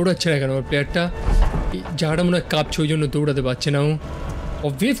 দৌড়াচ্ছে না কেন আমার প্লেয়ারটা? জায়গাটা মনে হয় কাঁপছে, ওই জন্য দৌড়াতে পারছে না। ও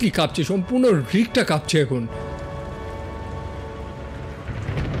অবভিয়াসলি কাঁপছে, সম্পূর্ণ রিগটা কাঁপছে এখন।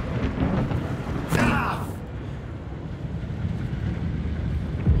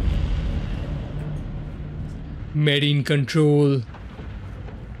 Marine control.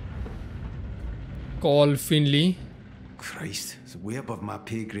 Call Finley. Christ, it's way above my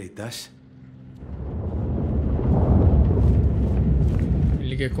pay grade, this.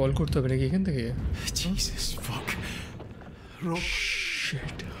 ফিনলিকে call করতে হবে নাকি এখান থেকে? Jesus, fuck. Rob.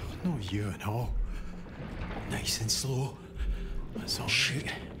 Shit. No, you and all. Nice and slow. That's all right.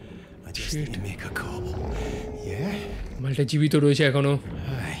 I just need to make a call. Yeah? মালটা জীবিত রয়েছে এখনো।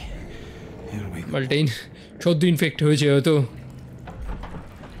 Aye. Here we go. মালটা সদ্য ইনফেক্ট হয়েছে হয়তো।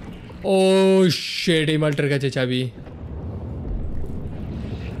 ও শিট, এই মালটার কাছে চাবি।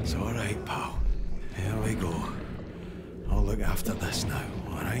 It's all right, pal. Here we go. I'll look after this now,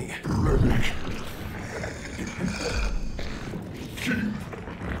 all right?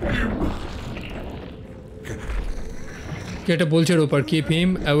 কি একটা বলছে ওর ওপর, কিপ হিম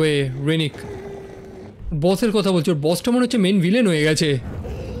অ্যাওয়ে রেনিক। বসের কথা বলছে, ওর বসটা মনে হচ্ছে মেন ভিলেন হয়ে গেছে,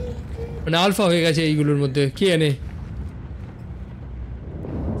 মানে আলফা হয়ে গেছে এইগুলোর মধ্যে, কে জানে।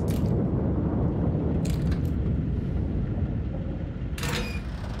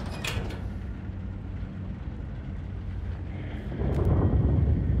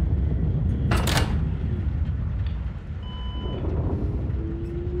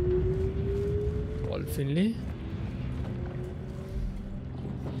 ফিনলি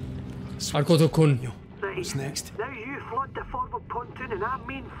আর কতক্ষণ? What's next? Now you flood the forward pontoon and I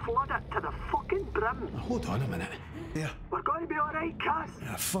mean flood it to the fucking brim. Hold on a minute. There. We're going to be alright, Cass.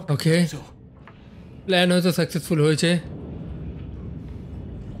 Fuck. Okay. So, plan হয়তো successful হয়েছে।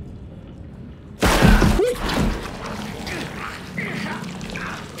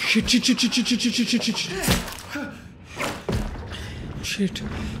 Shit, shit, shit, shit, shit, shit, shit, shit, shit, shit. Shit.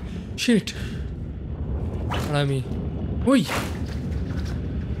 Shit. আর আমি ওই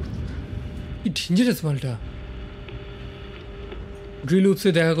কি dangerous মালটা। Drill উপসে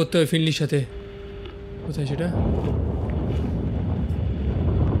দেখা করতে হয় ফিনলির সাথে। কোথায় সেটা?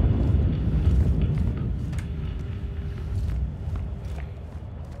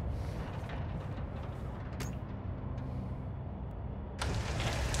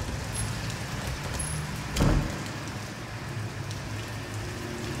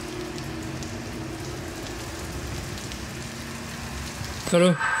 চলো।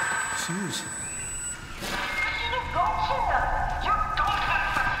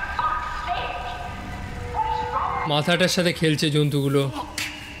 মাথাটার সাথে খেলছে জন্তুগুলো,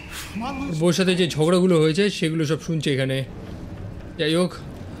 বউর সাথে যে ঝগড়াগুলো হয়েছে সেগুলো সব শুনছে এখানে। যাই হোক,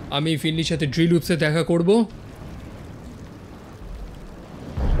 আমি ফিনলির সাথে ড্রিল উপসে দেখা করব।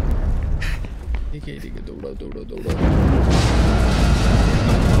 এদিকে দৌড়াও দৌড়াও দৌড়াও।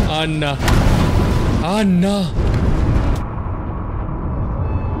 আর না আর না,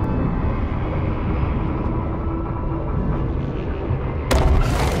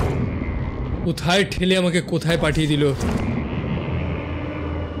 কোথায় ঠেলে আমাকে কোথায় পাঠিয়ে দিল।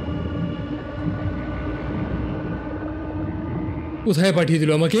 কোথায় পাঠিয়ে দিল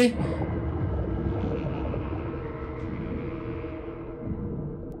আমাকে?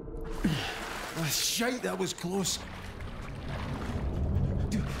 shite, that was close.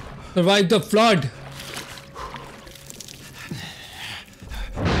 Survive the flood.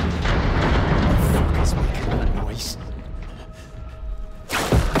 It's making that noise.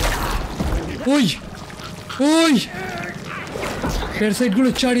 ওই ওই প্যারাসাইটগুলো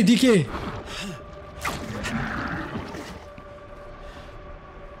চারিদিকে।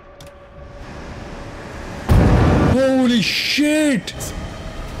 Holy shit!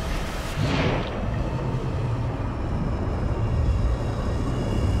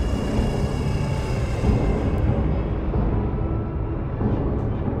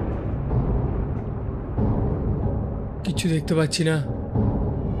 কিছু দেখতে পাচ্ছি না।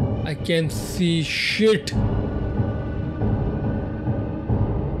 I can't see shit.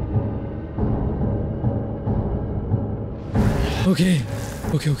 Okay.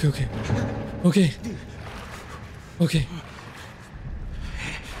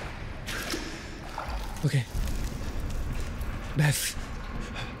 Beth.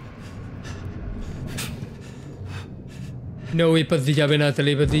 No, এই পাশ দিয়ে যাবে না, তাহলে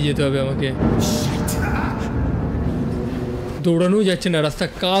এই পাশ দিয়ে যেতে হবে আমাকে। দৌড়ানো যাচ্ছে না, রাস্তা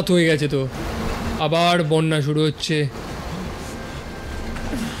কাত হয়ে গেছে তো। আবার বন্যা শুরু হচ্ছে।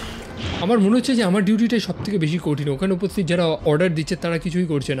 আমার মনে হচ্ছে যে আমার ডিউটিটাই সব থেকে বেশি কঠিন। ওখানে উপস্থিত যারা অর্ডার দিচ্ছে তারা কিছুই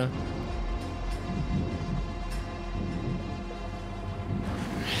করছে না।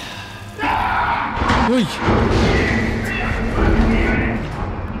 ওই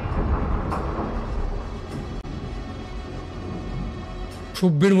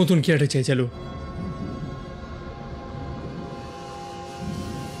সভ্যের মতন কি একটা চাইছিল।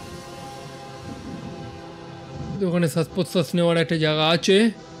 ওখানে শ্বাস প্রশ্বাস নেওয়ার একটা জায়গা আছে।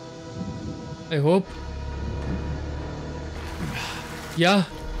 I hope. Yeah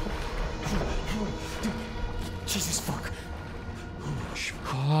Jesus fuck.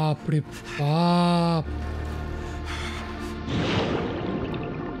 বাপ রে বাপ।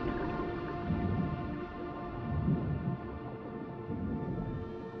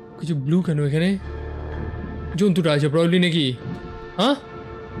 কিছু ব্লু কেন এখানে? জন্তুটা আছে প্রবলি নাকি? হ্যাঁ,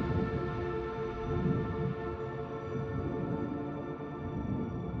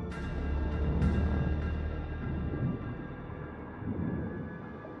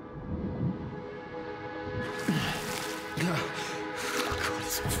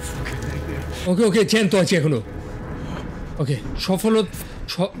 ওকে জ্যান্ত আছি এখনো। ওকে,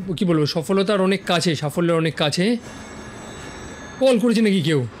 কি বলবো, সফলতার অনেক কাছে, সাফল্যের অনেক কাছে। কল করেছে নাকি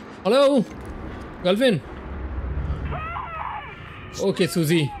কেউ? Hello girlfriend? ওকে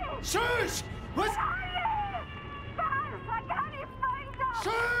সুজি। Shush! What's...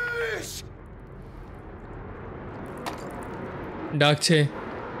 Shush! ডাকছে।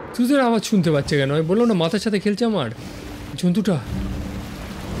 সুজির আওয়াজ শুনতে পাচ্ছে কেন? আমি বললাম না মাথার সাথে খেলছে আমার জন্তুটা।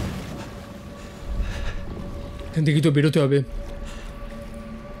 এখান থেকেই তো বেরোতে হবে।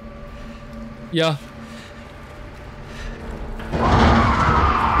 ইয়া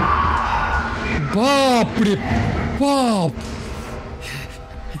বাপ রে বাপ,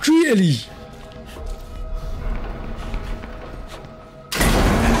 রিয়েলি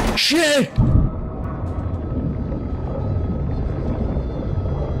শিট।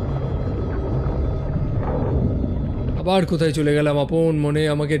 আবার কোথায় চলে গেলাম? আপন মনে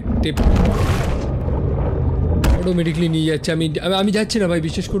আমাকে টেপ অটোমেটিকলি নিয়ে যাচ্ছে। আমি যাচ্ছি না ভাই,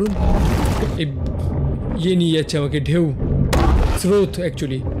 বিশ্বাস করুন। এই ইয়ে নিয়ে যাচ্ছে আমাকে, ঢেউ, স্রোত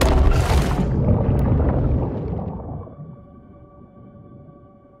actually.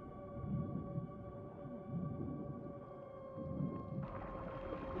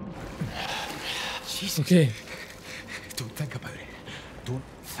 Okay. Don't think about it. Don't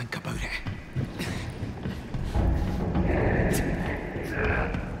think about it.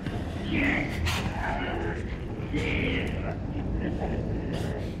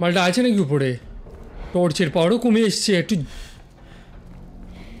 মালটা আছে নাকি উপরে? টর্চের পাওয়ারও কমে এসছে, একটু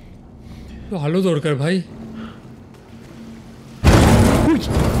আলো দরকার ভাই।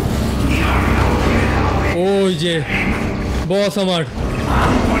 ওই যে বস আমার।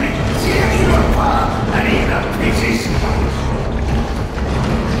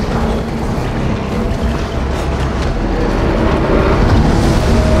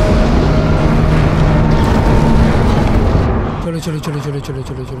 চলো চলো চলো চলো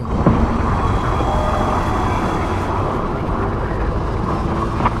চলো চলো চলো।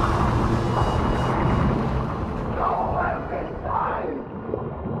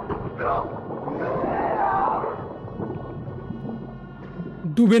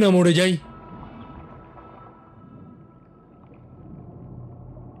 ডুবে না মরে যাই।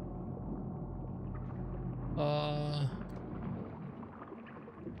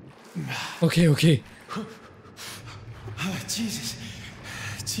 ওকে ওকে। Jesus.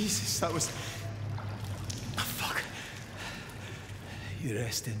 Jesus, that was... Oh, fuck. You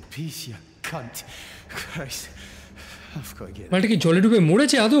rest in peace, you cunt. Christ. I've got to get... মালটা কি জলে ডুবে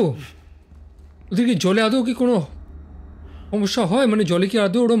মরেছে আদৌ? ওদের কি জলে আদৌ কি কোনো সমস্যা হয়? মানে জলে কি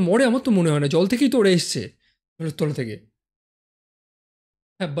আদৌ ওরা মরে? আমার তো মনে হয় না, জল থেকেই তো ওরা এসছে, জলের তলা থেকে।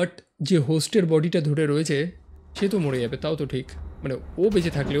 হ্যাঁ, বাট যে হোস্টের বডিটা ধরে রয়েছে সে তো মরে যাবে, তাও তো ঠিক। মানে ও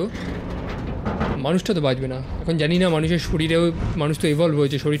বেঁচে থাকলেও মানুষটা তো বাঁচবে না। এখন জানি না মানুষের শরীরেও, মানুষ তো ইভলভ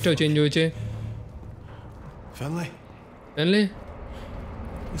হয়েছে, শরীরটাও চেঞ্জ হয়েছে। Finlay? জানলে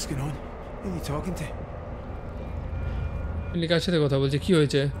What's going on? Who are you talking to? কার সাথে কথা বলছে? কি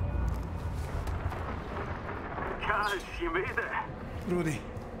হয়েছে? Kaz, you made it. Brody,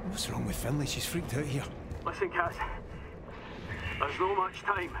 what's wrong with Finlay? She's freaked out here. Listen, Kaz. There's no much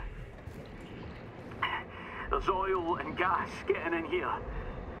time. There's oil and gas getting in here.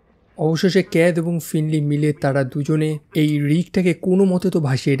 অবশেষে ক্যাদ এবং ফিনলি মিলে তারা দুজনে এই রিগটাকে কোনো মতে তো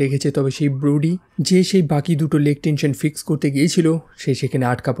ভাসিয়ে রেখেছে। তবে সেই ব্রোডি, যে সেই বাকি দুটো লেগ টেনশন ফিক্স করতে গিয়েছিল, সে সেখানে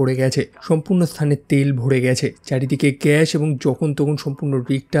আটকা পড়ে গেছে। সম্পূর্ণ স্থানে তেল ভরে গেছে, চারিদিকে গ্যাস, এবং যখন তখন সম্পূর্ণ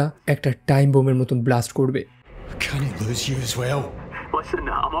রিগটা একটা টাইম বোমের মতন ব্লাস্ট করবে। Can I lose you as well? Listen,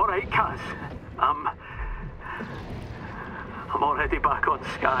 I'm alright, Kaz. I'm already back on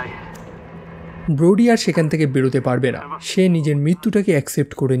Sky. ব্রোডি আর সেখান থেকে বেরোতে পারবে না। সে নিজের মৃত্যুটাকে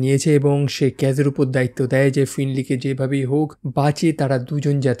অ্যাকসেপ্ট করে নিয়েছে এবং সে ক্যাজের উপর দায়িত্ব দেয় যে ফিনলিকে যেভাবেই হোক বাঁচিয়ে তারা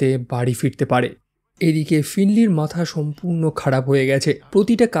দুজন যাতে বাড়ি ফিরতে পারে। এদিকে ফিনলির মাথা সম্পূর্ণ খারাপ হয়ে গেছে।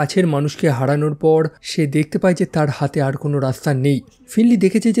 প্রতিটা কাছের মানুষকে হারানোর পর সে দেখতে পায় যে তার হাতে আর কোনো রাস্তা নেই। ফিনলি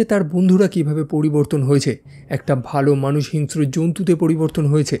দেখেছে যে তার বন্ধুরা কিভাবে পরিবর্তন হয়েছে, একটা ভালো মানুষ হিংস্র জন্তুতে পরিবর্তন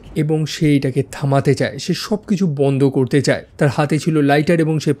হয়েছে, এবং সে এটাকে থামাতে চায়। সে সব কিছু বন্ধ করতে চায়। তার হাতে ছিল লাইটার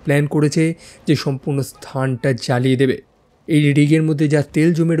এবং সে প্ল্যান করেছে যে সম্পূর্ণ স্থানটা জ্বালিয়ে দেবে। এই রিগের মধ্যে যা তেল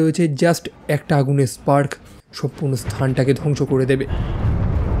জমে রয়েছে, জাস্ট একটা আগুনের স্পার্ক সম্পূর্ণ স্থানটাকে ধ্বংস করে দেবে।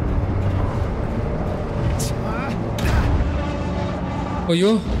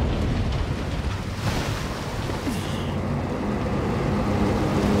 ওইও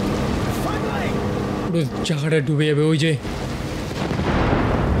পুরো জায়গাটা ডুবে যাবে। ওই যে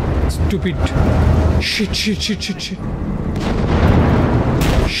stupid shit shit shit shit shit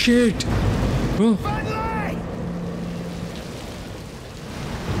shit.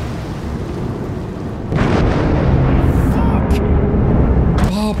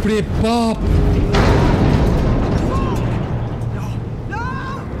 বাপ রে বাপ।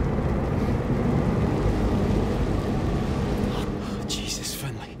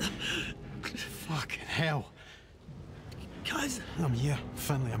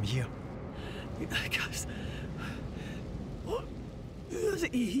 Finally, I'm here. Guys, what is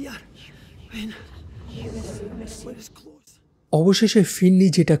it here? When it's closed. অবশেষে ফিনলি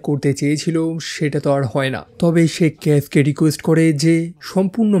যেটা করতে চেয়েছিল সেটা তো আর হয় না, তবে সে ক্যাসকে রিকোয়েস্ট করে যে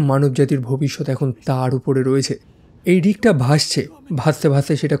সম্পূর্ণ মানবজাতির ভবিষ্যৎ এখন তার উপরে রয়েছে। এই রিকটা ভাসছে, ভাসতে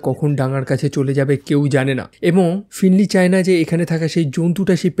ভাসতে সেটা কখন ডাঙার কাছে চলে যাবে কেউ জানে না, এবং ফিনলি চায় না যে এখানে থাকা সেই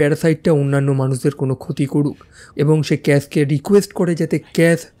জন্তুটা, সেই প্যারাসাইটটা অন্যান্য মানুষদের কোনো ক্ষতি করুক, এবং সে ক্যাসকে রিকোয়েস্ট করে যাতে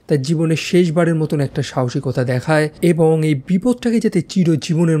ক্যাস তার জীবনের শেষবারের মতন একটা সাহসিকতা দেখায় এবং এই বিপদটাকে যাতে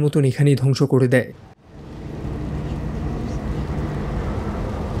চিরজীবনের মতন এখানেই ধ্বংস করে দেয়।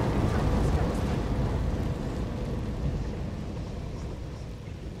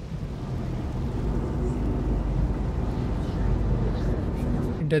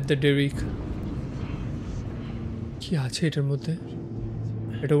 দ্য ডেরিক কি আছে এটার মধ্যে?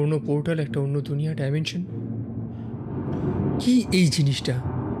 এটা অন্য পোর্টাল, একটা অন্য দুনিয়া, ডাইমেনশন। কি এই জিনিসটা?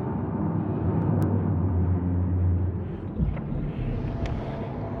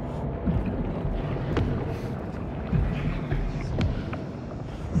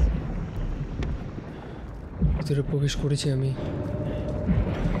 ভিতরে প্রবেশ করেছি আমি।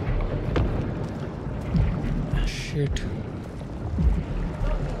 শিট,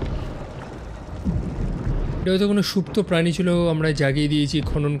 এটা হয়তো কোনো সুপ্ত প্রাণী ছিল, আমরা জাগিয়ে দিয়েছি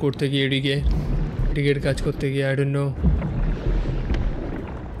খনন করতে গিয়ে, রিগের কাজ করতে গিয়ে। I don't know.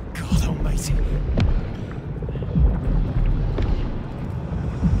 God almighty.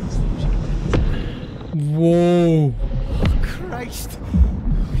 Whoa! Christ.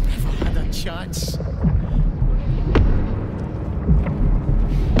 We never had a chance.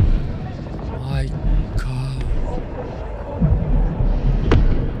 My God.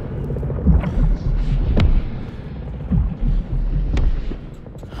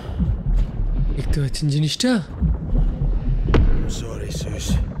 দেখতে পাচ্ছেন জিনিসটা? I'm sorry, Sus.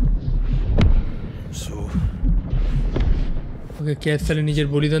 So, okay catch তাহলে নিজের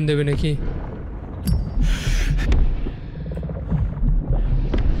বলিদান দেবে নাকি?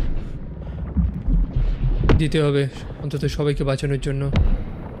 দিতে হবে অন্তত সবাইকে বাঁচানোর জন্য।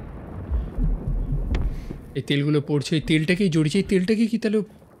 এই তেলগুলো পড়ছে, এই তেলটাকেই জড়িয়েছে, এই তেলটাকে কি তাহলে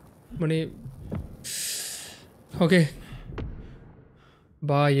মানে okay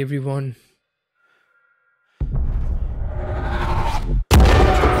bye everyone.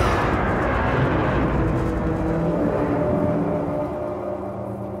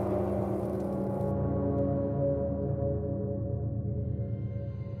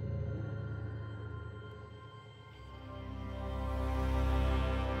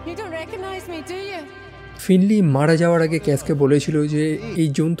 You don't recognize me, do you? ফিনলি মারা যাওয়ার আগে ক্যাসকে বলেছিল যে এই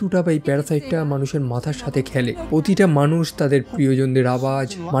জন্তুটা বা এই প্যারাসাইটটা মানুষের মাথার সাথে খেলে। প্রতিটা মানুষ তাদের প্রিয়জনদের আওয়াজ,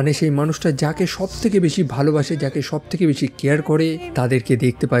 মানে সেই মানুষটা যাকে সব থেকে বেশি ভালোবাসে, যাকে সব থেকে বেশি কেয়ার করে, তাদেরকে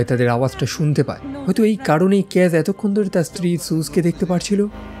দেখতে পায়, তাদের আওয়াজটা শুনতে পায়। হয়তো এই কারণেই ক্যাস এতক্ষণ ধরে তার স্ত্রী সুজকে দেখতে পারছিল।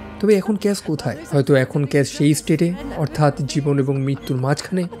 তবে এখন ক্যাস কোথায়? হয়তো এখন ক্যাস সেই স্টেটে, অর্থাৎ জীবন এবং মৃত্যুর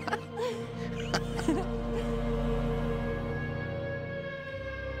মাঝখানে।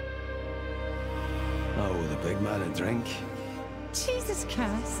 oh, the big man a drink. Jesus,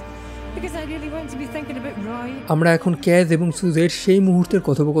 Cass. Because I really want to be thinking about Roy. আমরা এখন ক্যাজ এবং সুজের সেই মুহূর্তের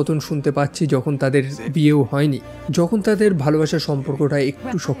কথোপকথন শুনতে পাচ্ছি যখন তাদের বিয়েও হয়নি, যখন তাদের ভালোবাসার সম্পর্কটা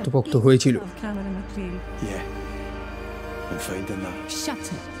একটু শক্তপোক্ত হয়েছিল। Cameron McCreary. Yeah. I'm finding that. Shut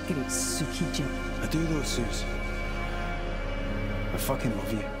up, great Suki Jim. I do though, Sus. I fucking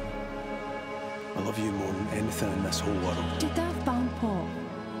love you. I love you more than anything in this whole world. Do that band Paul.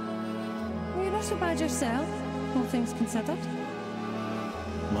 Well, you're not so bad yourself, all things considered.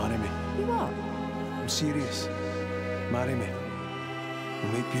 Marry me. You what? I'm serious. Marry me.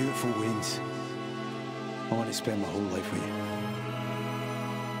 We'll make beautiful wains. I want to spend my whole life with you.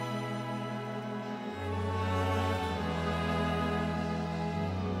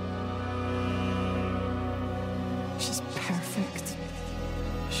 She's perfect.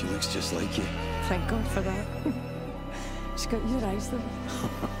 She looks just like you. Thank God for that. She's got your eyes though.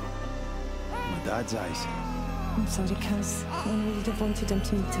 My dad's eyes. I'm sorry, Cass. I know you'd have wanted him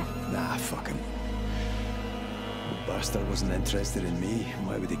to meet her. Nah, fuck him. The bastard wasn't interested in me.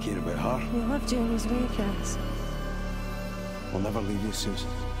 Why would he care about her? He loved you in his way, Cass. I'll never leave you, Sus.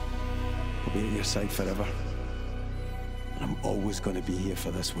 I'll be at your side forever. And I'm always going to be here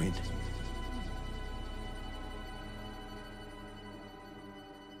for this win.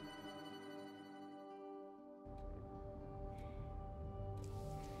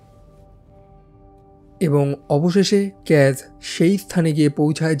 এবং অবশেষে ক্যাজ সেই স্থানে গিয়ে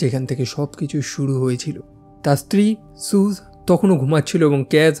পৌঁছায় যেখান থেকে সব কিছু শুরু হয়েছিল। তার স্ত্রী সুজ তখনও ঘুমাচ্ছিল এবং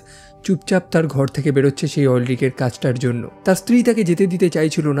ক্যাজ চুপচাপ তার ঘর থেকে বেরোচ্ছে সেই অয়েল রিগের কাজটার জন্য। তার স্ত্রী তাকে যেতে দিতে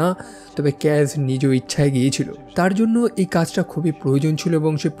চাইছিল না, তবে ক্যাজ নিজ ইচ্ছায় গিয়েছিল। তার জন্য এই কাজটা খুবই প্রয়োজন ছিল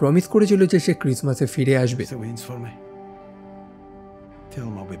এবং সে প্রমিস করেছিল যে সে ক্রিসমাসে ফিরে আসবে। Still waits for me. Tell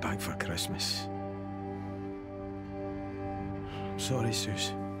him I'll be back for Christmas. I'm sorry, Sus.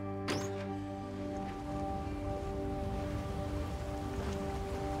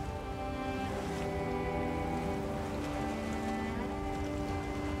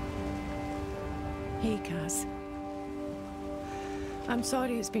 Hey, Kaz. I'm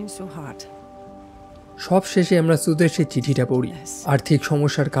sorry it's been so hard. সব শেষে আমরা সুদের সেই চিঠিটা পড়ি। আর্থিক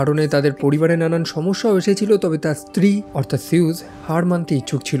সমস্যার কারণে তাদের পরিবারে নানান সমস্যাও এসেছিল, তবে তার স্ত্রী অর্থাৎ সিউজ হার মানতে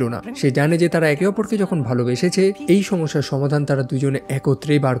ইচ্ছুক ছিল না। সে জানে যে তারা একে অপরকে যখন ভালোবেসেছে এই সমস্যার সমাধান তারা দুজনে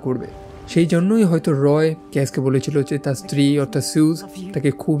একত্রেই বার করবে। সেই জন্যই হয়তো রয় ক্যাজকে বলেছিল যে তার স্ত্রী অর্থাৎ সিউজ তাকে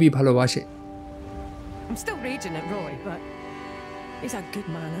খুবই ভালোবাসে। I'm still raging at Roy, but he's a good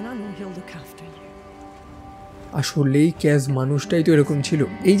man and I know he'll look after you. আসলেই ক্যাজ মানুষটাই তো এরকম ছিল।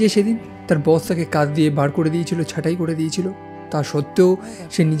 এই যে সেদিন তার বস তাকে কাজ দিয়ে বার করে দিয়েছিল, ছাঁটাই করে দিয়েছিল, তা সত্ত্বেও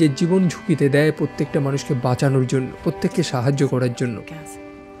সে নিজের জীবন ঝুঁকিতে দেয় প্রত্যেকটা মানুষকে বাঁচানোর জন্য, প্রত্যেককে সাহায্য করার জন্য।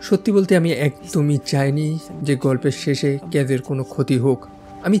 সত্যি বলতে আমি একদমই চাইনি যে গল্পের শেষে ক্যাজের কোনো ক্ষতি হোক।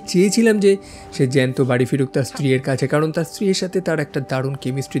 আমি চেয়েছিলাম যে সে জ্যান্ত বাড়ি ফিরুক তার স্ত্রীর কাছে, কারণ তার স্ত্রীর সাথে তার একটা দারুণ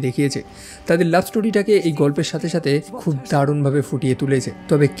কেমিস্ট্রি দেখিয়েছে। তাদের লাভ স্টোরিটাকে এই গল্পের সাথে সাথে খুব দারুণভাবে ফুটিয়ে তুলেছে।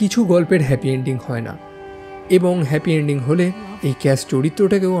 তবে কিছু গল্পের হ্যাপি এন্ডিং হয় না, এবং হ্যাপি এন্ডিং হলে এই ক্যাজ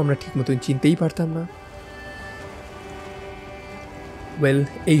চরিত্রটাকেও আমরা ঠিক মতন চিনতেই পারতাম না। ওয়েল,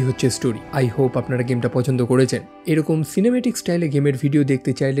 এই হচ্ছে স্টোরি। আই হোপ আপনারা গেমটা পছন্দ করেছেন। এরকম সিনেমেটিক স্টাইলে গেমের ভিডিও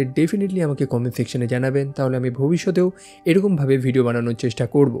দেখতে চাইলে ডেফিনেটলি আমাকে কমেন্ট সেকশনে জানাবেন, তাহলে আমি ভবিষ্যতেও এরকমভাবে ভিডিও বানানোর চেষ্টা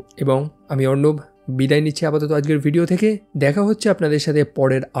করব। এবং আমি অর্ণব বিদায় নিচ্ছি আপাতত আজকের ভিডিও থেকে। দেখা হচ্ছে আপনাদের সাথে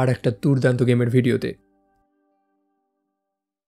পরের আর একটা দুর্দান্ত গেমের ভিডিওতে।